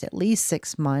last at least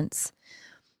 6 months.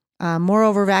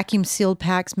 Moreover, vacuum sealed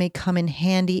packs may come in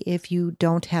handy if you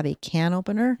don't have a can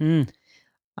opener.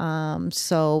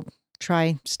 So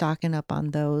try stocking up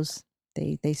on those.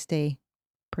 They stay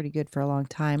pretty good for a long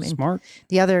time. And Smart.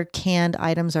 the other canned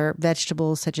items are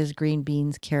vegetables such as green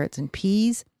beans, carrots, and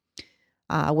peas.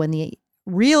 When the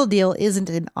real deal isn't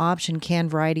an option, canned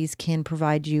varieties can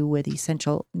provide you with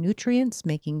essential nutrients,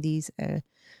 making these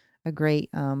a great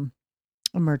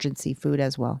emergency food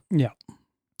as well. Yeah.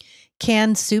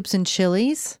 Canned soups and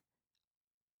chilies.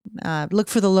 Look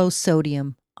for the low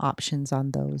sodium options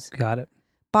on those. Got it.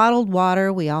 Bottled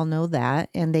water, we all know that.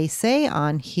 And they say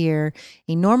on here,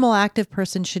 a normal active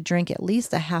person should drink at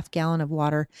least a half gallon of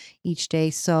water each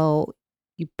day. So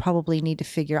you probably need to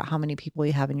figure out how many people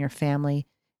you have in your family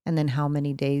and then how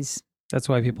many days. That's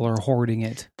why people are hoarding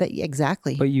it.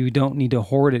 Exactly. But you don't need to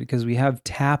hoard it because we have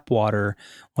tap water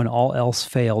when all else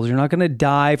fails. You're not going to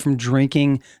die from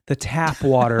drinking the tap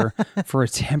water for a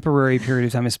temporary period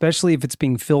of time, especially if it's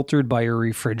being filtered by your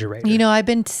refrigerator. I've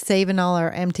been saving all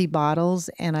our empty bottles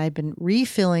and I've been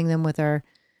refilling them with our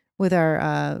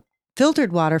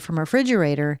filtered water from our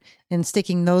refrigerator and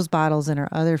sticking those bottles in our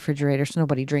other refrigerator so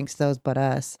nobody drinks those but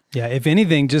us. Yeah, if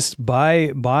anything, just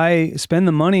spend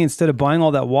the money instead of buying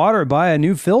all that water, buy a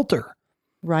new filter.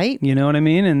 Right? You know what I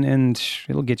mean? And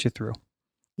it'll get you through.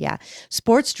 Yeah.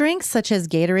 Sports drinks such as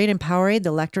Gatorade and Powerade,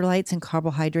 the electrolytes and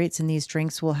carbohydrates in these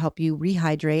drinks will help you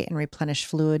rehydrate and replenish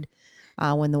fluid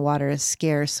when the water is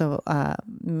scarce. So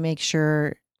make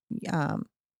sure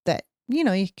that,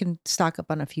 you can stock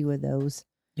up on a few of those.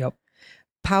 Yep.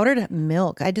 Powdered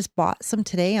milk. I just bought some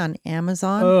today on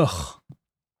Amazon. Ugh.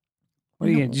 What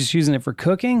are you just using it for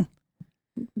cooking?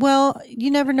 Well,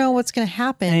 you never know what's going to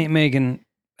happen.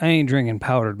 I ain't drinking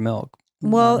powdered milk.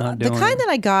 Well, the kind that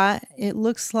I got, it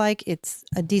looks like it's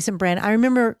a decent brand. I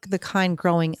remember the kind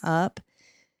growing up.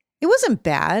 It wasn't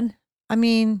bad. I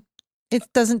mean, it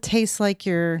doesn't taste like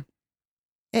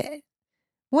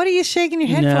what are you shaking your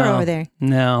head for over there?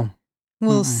 No.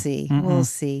 We'll see. We'll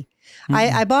see.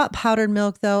 I bought powdered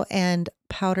milk, though, and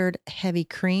powdered heavy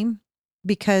cream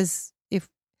because if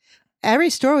every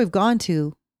store we've gone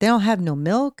to, they don't have no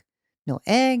milk, no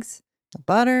eggs, no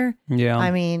butter. Yeah.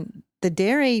 I mean, the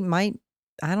dairy might,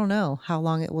 I don't know how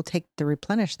long it will take to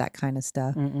replenish that kind of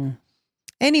stuff.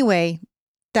 Anyway,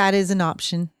 that is an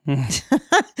option.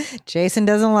 Jason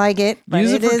doesn't like it, but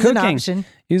it is an option.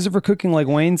 Use it for cooking like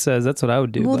Wayne says. That's what I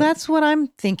would do. Well, that's what I'm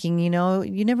thinking. You know,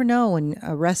 you never know when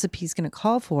a recipe's going to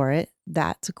call for it.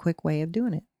 That's a quick way of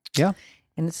doing it. Yeah.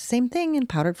 And it's the same thing in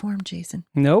powdered form, Jason.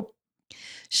 Nope.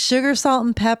 Sugar, salt,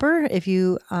 and pepper. If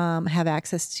you have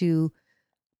access to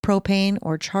propane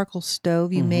or charcoal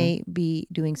stove, you may be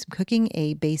doing some cooking.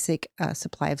 A basic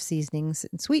supply of seasonings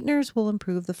and sweeteners will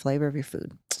improve the flavor of your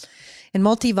food. And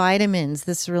multivitamins,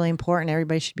 this is really important.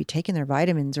 Everybody should be taking their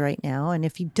vitamins right now. And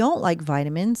if you don't like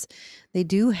vitamins, they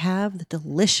do have the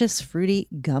delicious fruity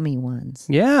gummy ones.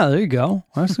 Yeah, there you go.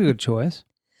 That's a good choice.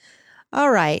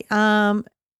 All right.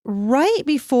 Right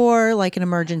before like an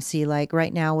emergency, like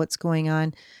right now, what's going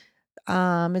on,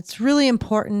 it's really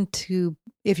important to,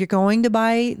 if you're going to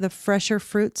buy the fresher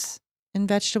fruits and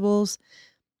vegetables,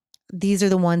 these are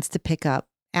the ones to pick up.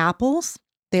 Apples,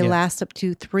 they last up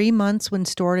to 3 months when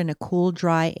stored in a cool,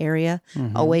 dry area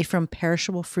away from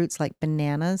perishable fruits like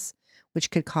bananas,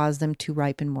 which could cause them to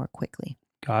ripen more quickly.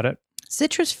 Got it.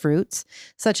 Citrus fruits,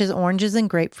 such as oranges and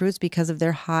grapefruits, because of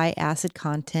their high acid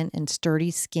content and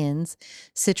sturdy skins,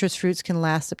 citrus fruits can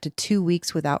last up to 2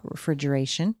 weeks without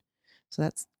refrigeration. So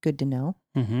that's good to know.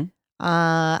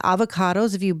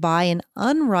 Avocados, if you buy an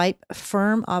unripe,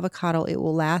 firm avocado, it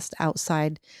will last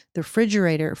outside the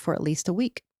refrigerator for at least a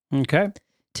week. Okay.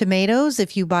 Tomatoes,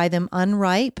 if you buy them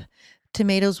unripe,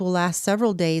 tomatoes will last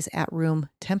several days at room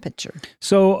temperature.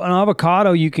 So an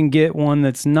avocado, you can get one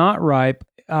that's not ripe,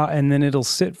 and then it'll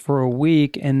sit for a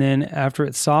week. And then after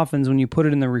it softens, when you put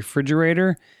it in the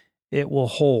refrigerator, it will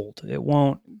hold. It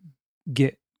won't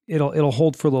get, it'll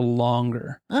hold for a little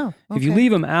longer. Oh, okay. If you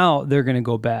leave them out, they're going to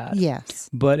go bad. Yes.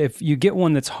 But if you get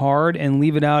one that's hard and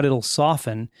leave it out, it'll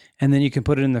soften, and then you can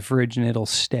put it in the fridge and it'll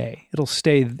stay. It'll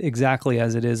stay exactly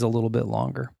as it is a little bit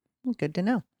longer. Good to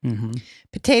know.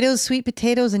 Potatoes, sweet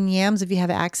potatoes, and yams. If you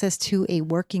have access to a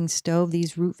working stove,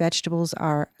 these root vegetables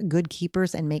are good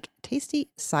keepers and make tasty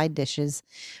side dishes.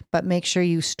 But make sure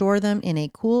you store them in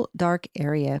a cool, dark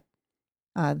area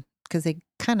because they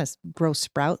kind of grow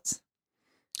sprouts.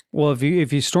 Well,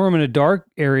 if you store them in a dark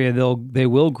area, they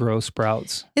will grow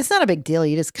sprouts. It's not a big deal.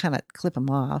 You just kind of clip them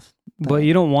off. But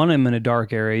you don't want them in a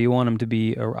dark area. You want them to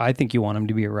be, I think you want them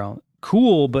to be around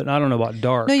cool, but I don't know about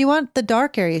dark. No, you want the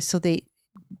dark area so they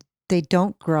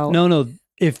don't grow. No.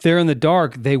 If they're in the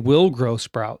dark, they will grow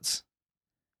sprouts.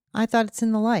 I thought it's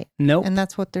in the light. Nope. And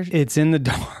that's what they're... It's in the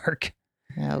dark.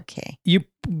 Okay. You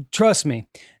trust me.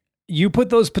 You put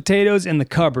those potatoes in the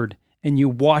cupboard and you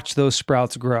watch those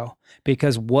sprouts grow.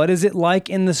 Because what is it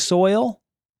like in the soil?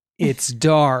 It's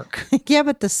dark. Yeah,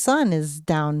 but the sun is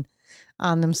down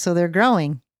on them, so they're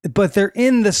growing. But they're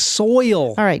in the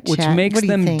soil, all right, which Chat, makes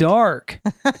them dark.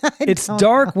 It's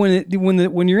dark when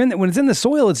it's in the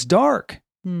soil. It's dark.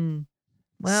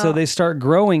 Well, so they start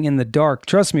growing in the dark.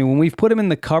 Trust me, when we've put them in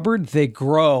the cupboard, they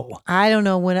grow. I don't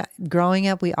know. Growing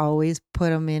up, we always put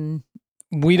them in.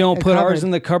 We don't put ours in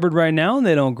the cupboard right now, and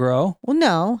they don't grow. Well,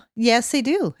 no. Yes, they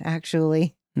do.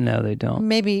 Actually, no, they don't.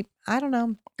 Maybe I don't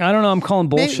know. I'm calling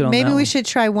bullshit on that. Maybe we should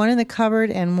try one in the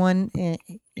cupboard and one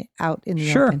out in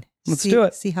the open. Let's do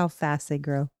it. See how fast they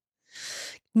grow.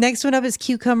 Next one up is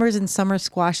cucumbers and summer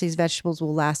squash. These vegetables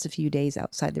will last a few days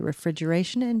outside the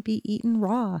refrigeration and be eaten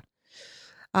raw.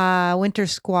 Winter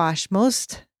squash.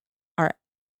 Most are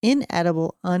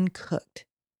inedible uncooked.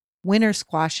 Winter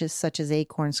squashes, such as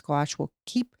acorn squash, will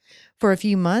keep for a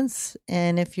few months.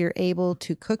 And if you're able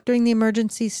to cook during the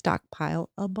emergency, stockpile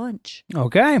a bunch.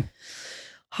 Okay.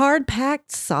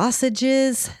 Hard-packed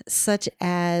sausages, such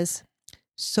as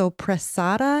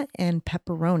soppressata and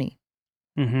pepperoni.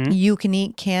 You can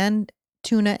eat canned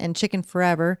tuna and chicken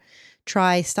forever.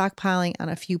 Try stockpiling on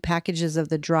a few packages of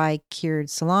the dry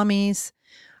cured salamis.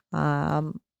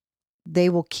 They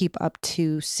will keep up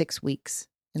to 6 weeks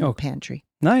in the pantry.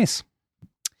 Nice.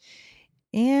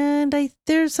 And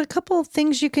there's a couple of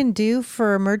things you can do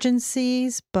for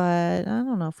emergencies, but I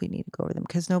don't know if we need to go over them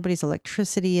because nobody's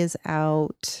electricity is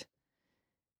out.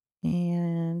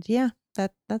 And yeah,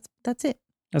 that's it.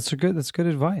 That's good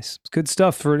advice. It's good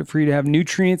stuff for you to have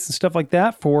nutrients and stuff like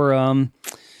that for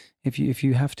if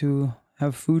you have to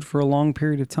have food for a long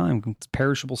period of time. It's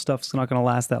perishable stuff's not going to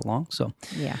last that long. So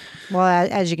Yeah. Well,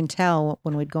 as you can tell,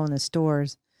 when we'd go in the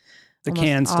stores, the almost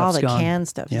canned all stuff's the gone. canned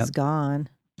stuff is gone.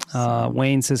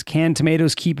 Wayne says canned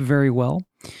tomatoes keep very well.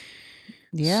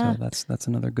 Yeah. So that's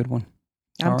another good one.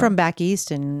 I'm from back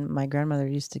east, and my grandmother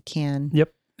used to can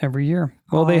Yep, every year.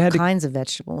 Well, all they had kinds of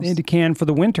vegetables. They had to can for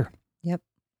the winter. Yep.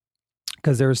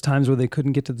 Because there was times where they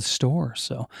couldn't get to the store.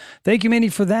 So thank you, Mindy,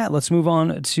 for that. Let's move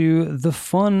on to the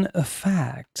fun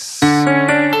facts. You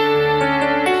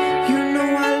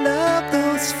know I love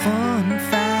those fun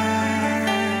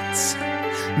facts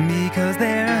because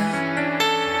they're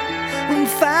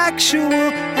factual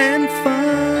and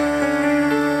fun.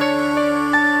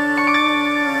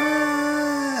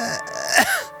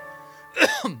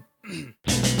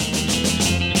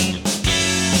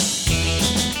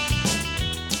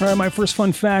 All right, my first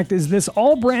fun fact is this: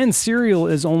 all bran cereal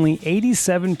is only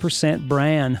 87%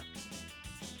 bran. Well,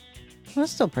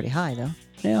 that's still pretty high, though.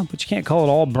 Yeah, but you can't call it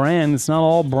all bran. It's not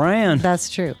all bran.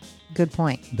 That's true. Good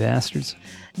point. Bastards.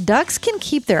 Ducks can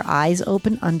keep their eyes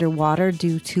open underwater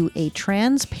due to a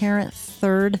transparent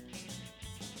third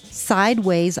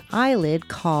sideways eyelid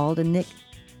called a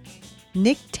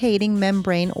nictitating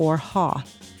membrane, or haw.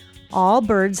 All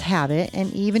birds have it,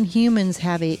 and even humans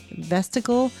have a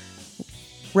vesicle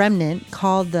remnant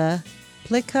called the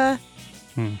plica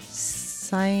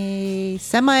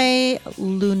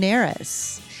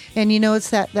semilunaris. And you know,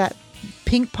 it's that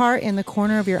pink part in the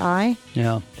corner of your eye.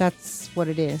 Yeah. That's what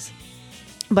it is.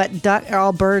 But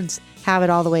all birds have it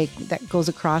all the way that goes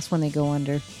across when they go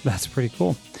under. That's pretty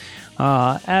cool.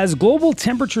 As global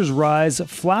temperatures rise,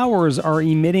 flowers are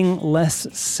emitting less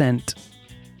scent.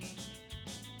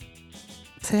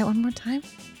 Say that one more time.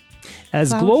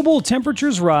 As global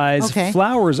temperatures rise,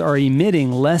 flowers are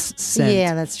emitting less scent.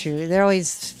 Yeah, that's true. They're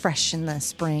always fresh in the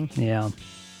spring. Yeah.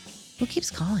 Who keeps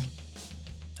calling?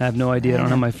 I have no idea. I don't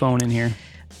have my phone in here.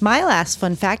 My last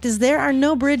fun fact is there are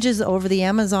no bridges over the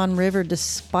Amazon River,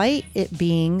 despite it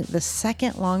being the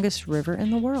second longest river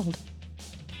in the world.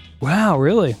 Wow,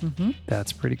 really? Mm-hmm.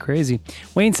 That's pretty crazy.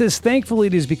 Wayne says, thankfully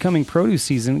it is becoming produce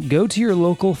season. Go to your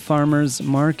local farmer's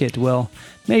market. Well,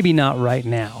 maybe not right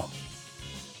now.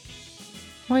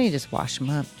 Why don't you just wash them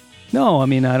up? No, I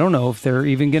mean, I don't know if they're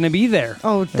even going to be there.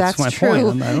 Oh, that's my true.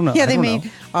 point. I don't know. Yeah, I don't know.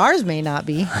 Ours may not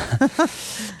be.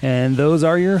 And those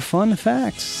are your fun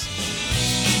facts.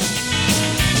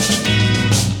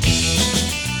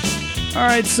 All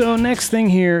right, so next thing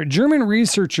here. German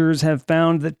researchers have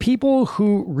found that people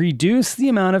who reduce the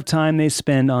amount of time they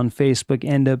spend on Facebook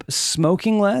end up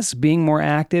smoking less, being more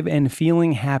active, and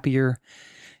feeling happier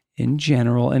in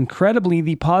general. Incredibly,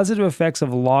 the positive effects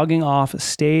of logging off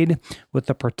stayed with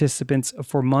the participants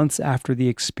for months after the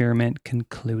experiment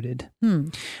concluded.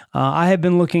 I have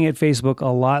been looking at Facebook a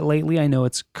lot lately. I know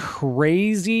it's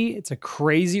crazy. It's a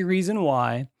crazy reason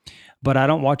why, but I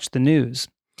don't watch the news.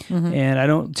 Mm-hmm. And I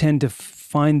don't tend to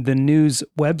find the news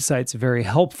websites very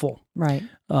helpful. Right.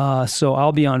 So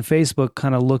I'll be on Facebook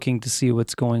kind of looking to see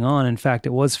what's going on. In fact,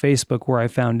 it was Facebook where I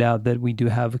found out that we do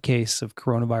have a case of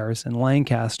coronavirus in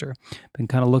Lancaster. Been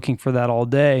kind of looking for that all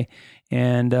day.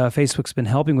 And Facebook's been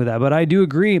helping with that. But I do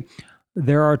agree,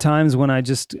 there are times when I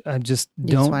just don't. You just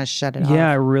want to shut it off. Yeah,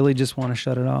 I really just want to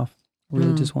shut it off.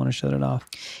 Just want to shut it off.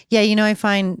 Yeah, you know, I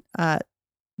find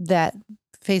that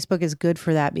Facebook is good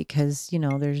for that because, you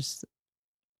know, there's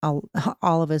all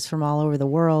of us from all over the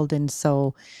world. And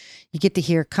so you get to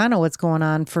hear kind of what's going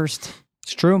on first.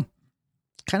 It's true.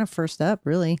 Kind of first up,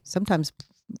 really. Sometimes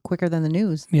quicker than the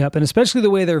news. Yep. And especially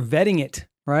the way they're vetting it,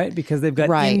 right? Because they've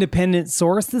got independent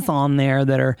sources on there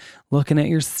that are looking at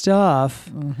your stuff.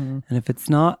 Mm-hmm. And if it's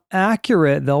not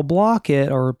accurate, they'll block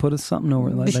it or put something over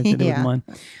it like they did with mine.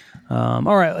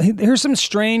 All right. Here's some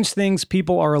strange things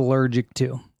people are allergic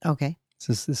to. Okay.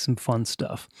 This is some fun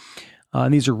stuff.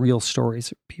 And these are real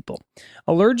stories of people.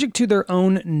 Allergic to their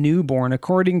own newborn,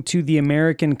 according to the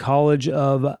American College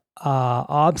of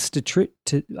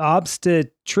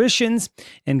Obstetricians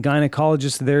and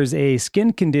Gynecologists, there's a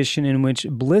skin condition in which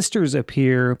blisters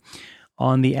appear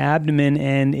on the abdomen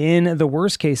and, in the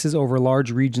worst cases, over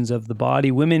large regions of the body.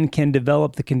 Women can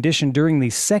develop the condition during the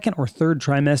second or third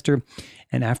trimester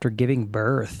and after giving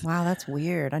birth. Wow, that's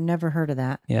weird. I never heard of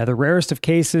that. Yeah, the rarest of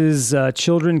cases,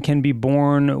 children can be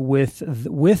born with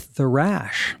the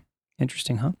rash.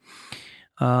 Interesting, huh?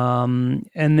 And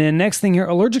then next thing here,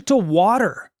 allergic to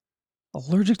water.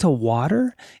 Allergic to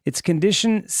water? It's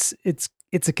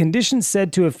It's a condition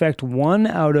said to affect 1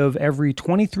 out of every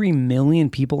 23 million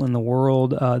people in the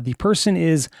world. The person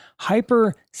is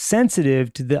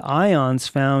hypersensitive to the ions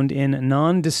found in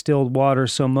non-distilled water,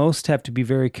 so most have to be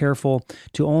very careful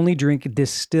to only drink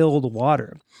distilled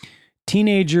water.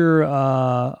 Teenager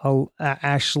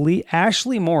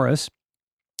Ashley Morris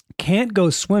can't go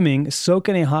swimming, soak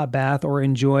in a hot bath, or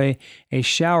enjoy a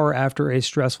shower after a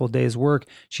stressful day's work.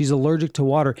 She's allergic to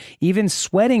water. Even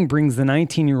sweating brings the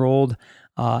 19-year-old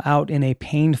out in a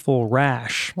painful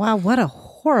rash. Wow, what a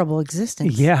horrible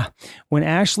existence. Yeah. When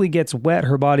Ashley gets wet,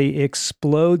 her body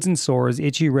explodes in sores,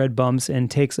 itchy red bumps, and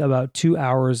takes about 2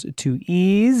 hours to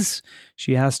ease.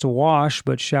 She has to wash,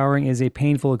 but showering is a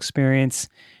painful experience,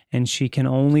 and she can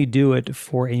only do it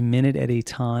for a minute at a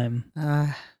time.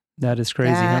 That is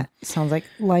crazy, That sounds like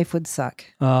life would suck.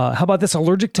 How about this?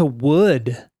 Allergic to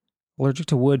wood. Allergic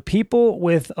to wood. People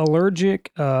with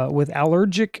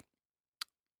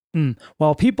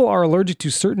while people are allergic to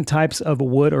certain types of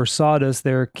wood or sawdust,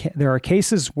 there are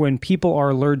cases when people are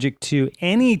allergic to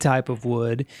any type of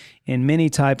wood in many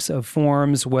types of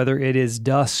forms, whether it is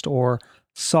dust or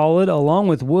solid. Along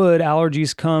with wood,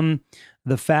 allergies come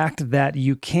the fact that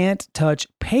you can't touch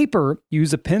paper,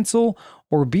 use a pencil,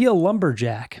 or be a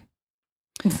lumberjack.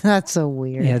 That's so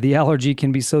weird. Yeah, the allergy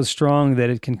can be so strong that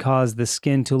it can cause the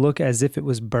skin to look as if it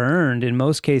was burned. In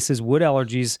most cases, wood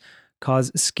allergies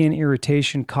cause skin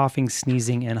irritation, coughing,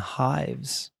 sneezing, and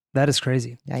hives. That is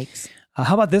crazy. Yikes.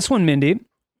 How about this one, Mindy?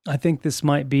 I think this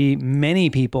might be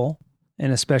many people,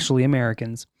 and especially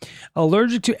Americans.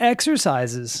 Allergic to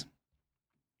exercises.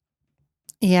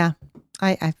 Yeah,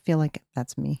 I feel like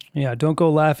that's me. Yeah, don't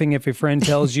go laughing if a friend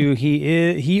tells you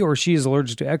he or she is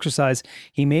allergic to exercise.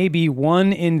 He may be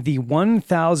one in the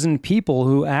 1,000 people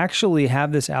who actually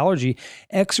have this allergy.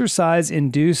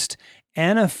 Exercise-induced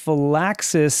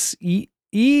anaphylaxis,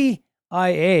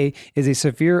 EIA, is a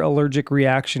severe allergic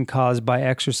reaction caused by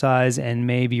exercise and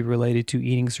may be related to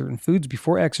eating certain foods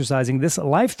before exercising. This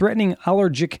life-threatening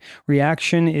allergic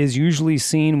reaction is usually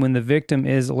seen when the victim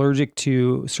is allergic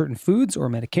to certain foods or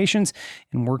medications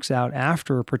and works out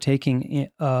after partaking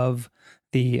of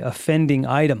the offending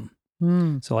item.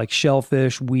 So like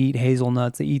shellfish, wheat,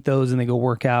 hazelnuts, they eat those and they go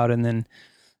work out and then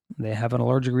they have an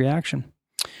allergic reaction.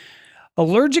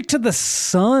 Allergic to the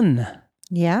sun.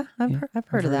 Yeah, I've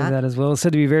heard of that. As well. It's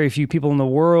said to be very few people in the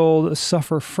world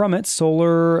suffer from it.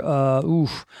 Solar,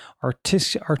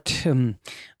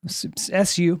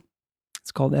 SU,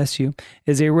 it's called SU,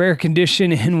 is a rare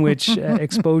condition in which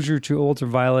exposure to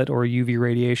ultraviolet or UV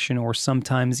radiation or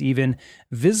sometimes even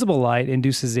visible light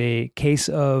induces a case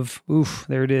of,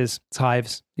 there it is, it's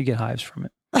hives. You get hives from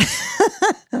it.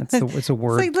 It's a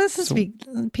word. It's like, let's just be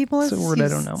people. It's a word I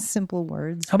don't know. Simple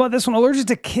words. How about this one? Allergic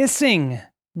to kissing.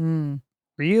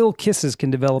 Real kisses can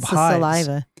develop hives.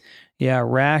 Saliva. Yeah,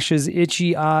 rashes,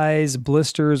 itchy eyes,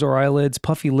 blisters or eyelids,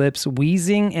 puffy lips,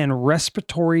 wheezing, and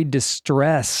respiratory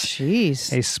distress.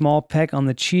 Jeez. A small peck on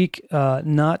the cheek does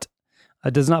not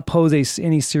pose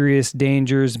any serious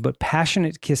dangers, but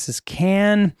passionate kisses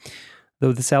can.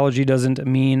 Though this allergy doesn't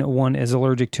mean one is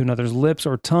allergic to another's lips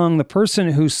or tongue, the person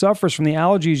who suffers from the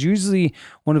allergy is usually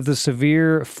one of the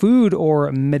severe food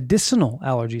or medicinal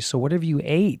allergies. So whatever you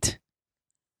ate,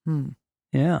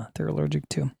 yeah, they're allergic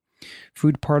to.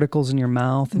 Food particles in your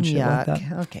mouth and shit like that.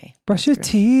 Okay. Brush your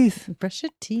teeth. Brush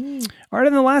your teeth. All right,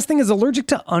 and the last thing is allergic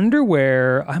to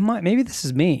underwear. Maybe this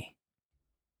is me,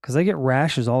 because I get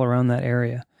rashes all around that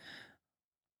area.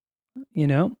 You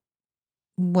know?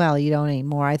 Well, you don't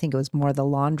anymore. I think it was more the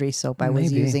laundry soap I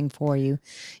was using for you.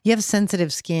 You have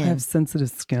sensitive skin. I have sensitive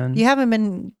skin. You haven't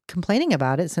been complaining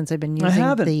about it since I've been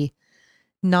using the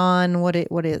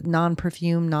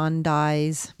non-perfume,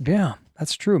 non-dyes. Yeah,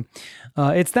 that's true.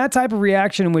 It's that type of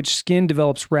reaction in which skin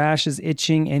develops rashes,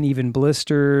 itching, and even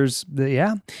blisters.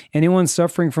 Anyone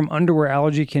suffering from underwear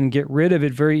allergy can get rid of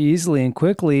it very easily and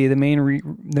quickly. The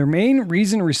main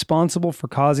reason responsible for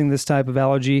causing this type of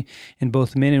allergy in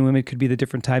both men and women could be the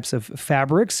different types of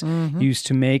fabrics used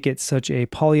to make it, such as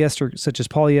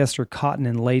polyester, cotton,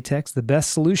 and latex. The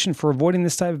best solution for avoiding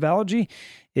this type of allergy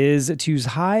is to use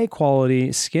high-quality,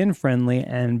 skin-friendly,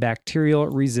 and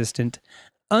bacterial-resistant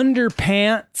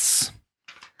underpants.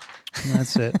 And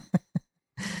that's it.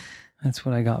 That's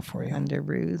what I got for you.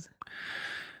 Underbrews.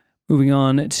 Moving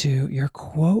on to your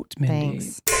quote, Mindy.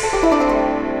 Thanks.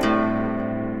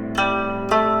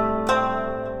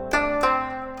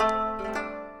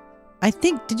 I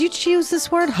think, did you choose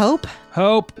this word? Hope?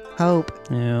 Hope. Hope.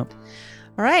 Yeah.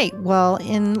 All right. Well,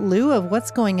 in lieu of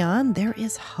what's going on, there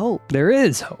is hope. There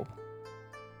is hope.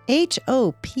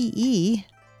 HOPE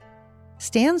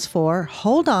stands for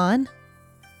hold on,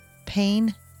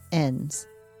 pain ends.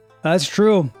 That's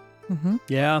true. Mm-hmm.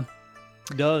 Yeah,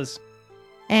 it does.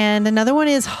 And another one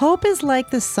is hope is like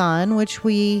the sun, which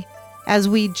we, as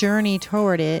we journey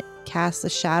toward it, cast the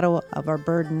shadow of our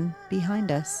burden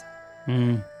behind us.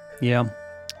 Yeah.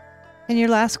 And your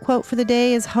last quote for the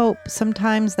day is hope.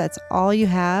 Sometimes that's all you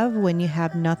have when you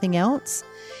have nothing else.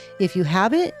 If you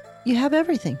have it, you have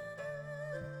everything.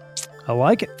 I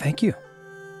like it. Thank you.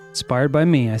 Inspired by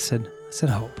me, I said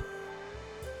hope.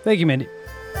 Thank you, Mindy.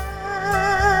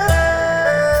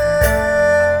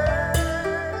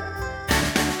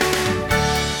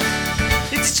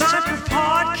 It's time for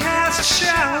podcast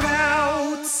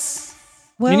shout-outs.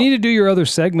 Well, You need to do your other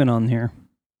segment on here.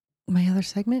 my other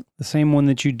segment? The same one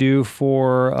that you do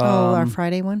for our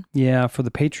Friday one? yeah, for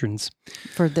the patrons.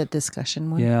 For the discussion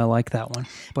one? Yeah, I like that one.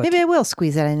 But Maybe I will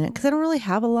squeeze that in because I don't really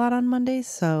have a lot on Mondays,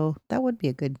 so that would be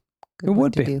a good it one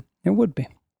would to be. do. It would be.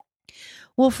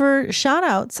 Well, for shout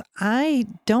outs, I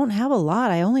don't have a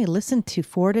lot. I only listened to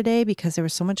 4 today because there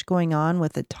was so much going on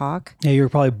with the talk. Yeah, you were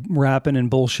probably rapping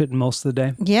and bullshitting most of the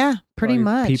day. Yeah, pretty All your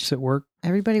much. Peeps at work.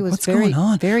 Everybody was What's very, going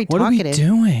on? very What talkative. are we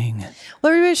doing?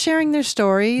 Well, everybody was sharing their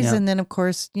stories. Yeah. And then, of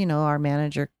course, our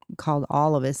manager called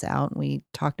all of us out. And we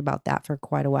talked about that for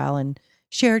quite a while and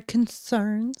shared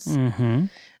concerns. Mm-hmm.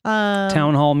 Town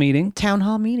Town hall meeting.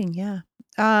 hall meeting, yeah.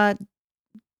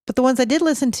 But the ones I did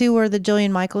listen to were the Jillian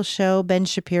Michaels show, Ben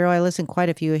Shapiro. I listened quite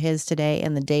a few of his today,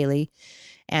 and the Daily,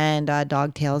 and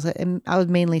Dog Tales. And I was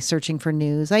mainly searching for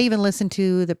news. I even listened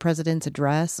to the president's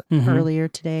address earlier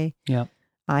today. Yeah.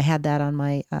 I had that on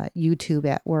my YouTube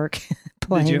at work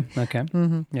playing. Did you? Okay.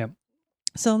 Mm-hmm. Yep.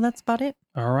 So that's about it.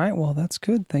 All right. Well, that's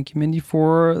good. Thank you, Mindy,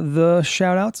 for the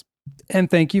shout outs. And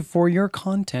thank you for your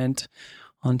content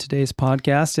on today's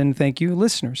podcast. And thank you,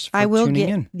 listeners, for I will tuning get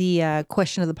in the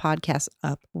question of the podcast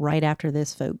up right after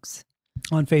this, folks.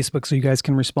 on Facebook so you guys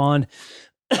can respond.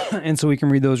 And so we can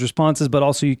read those responses, but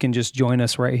also you can just join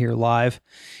us right here live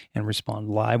and respond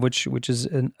live, which is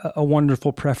a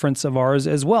wonderful preference of ours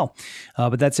as well.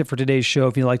 But that's it for today's show.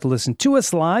 If you'd like to listen to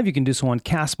us live, you can do so on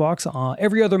CastBox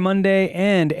every other Monday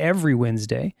and every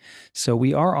Wednesday. So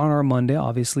we are on our Monday.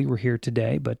 Obviously, we're here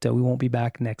today, but we won't be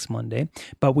back next Monday.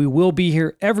 But we will be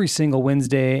here every single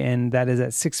Wednesday, and that is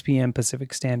at 6 p.m.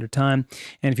 Pacific Standard Time.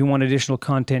 And if you want additional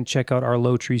content, check out our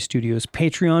Low Tree Studios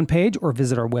Patreon page or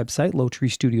visit our website,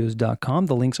 lowtreestudios.com.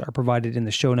 The links are provided in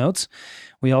the show notes.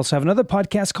 We also have another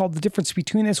podcast called The Difference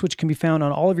Between Us, which can be found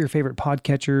on all of your favorite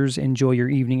podcatchers. Enjoy your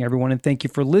evening, everyone, and thank you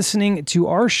for listening to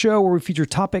our show where we feature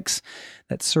topics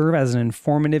that serve as an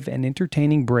informative and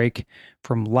entertaining break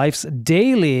from life's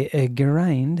daily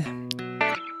grind.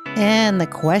 And the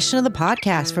question of the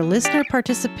podcast for listener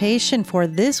participation for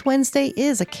this Wednesday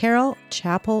is a Carol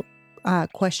Chappell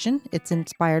question. It's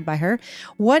inspired by her.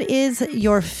 What is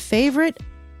your favorite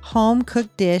home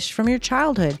cooked dish from your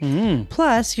childhood?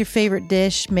 Plus your favorite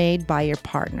dish made by your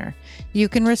partner. You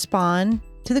can respond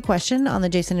to the question on the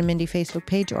Jason and Mindy Facebook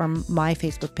page or my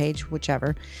Facebook page,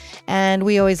 whichever. And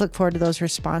we always look forward to those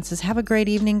responses. Have a great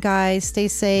evening, guys. Stay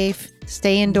safe.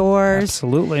 Stay indoors.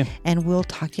 Absolutely. And we'll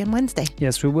talk to you on Wednesday.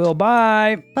 Yes, we will.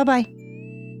 Bye. Bye-bye.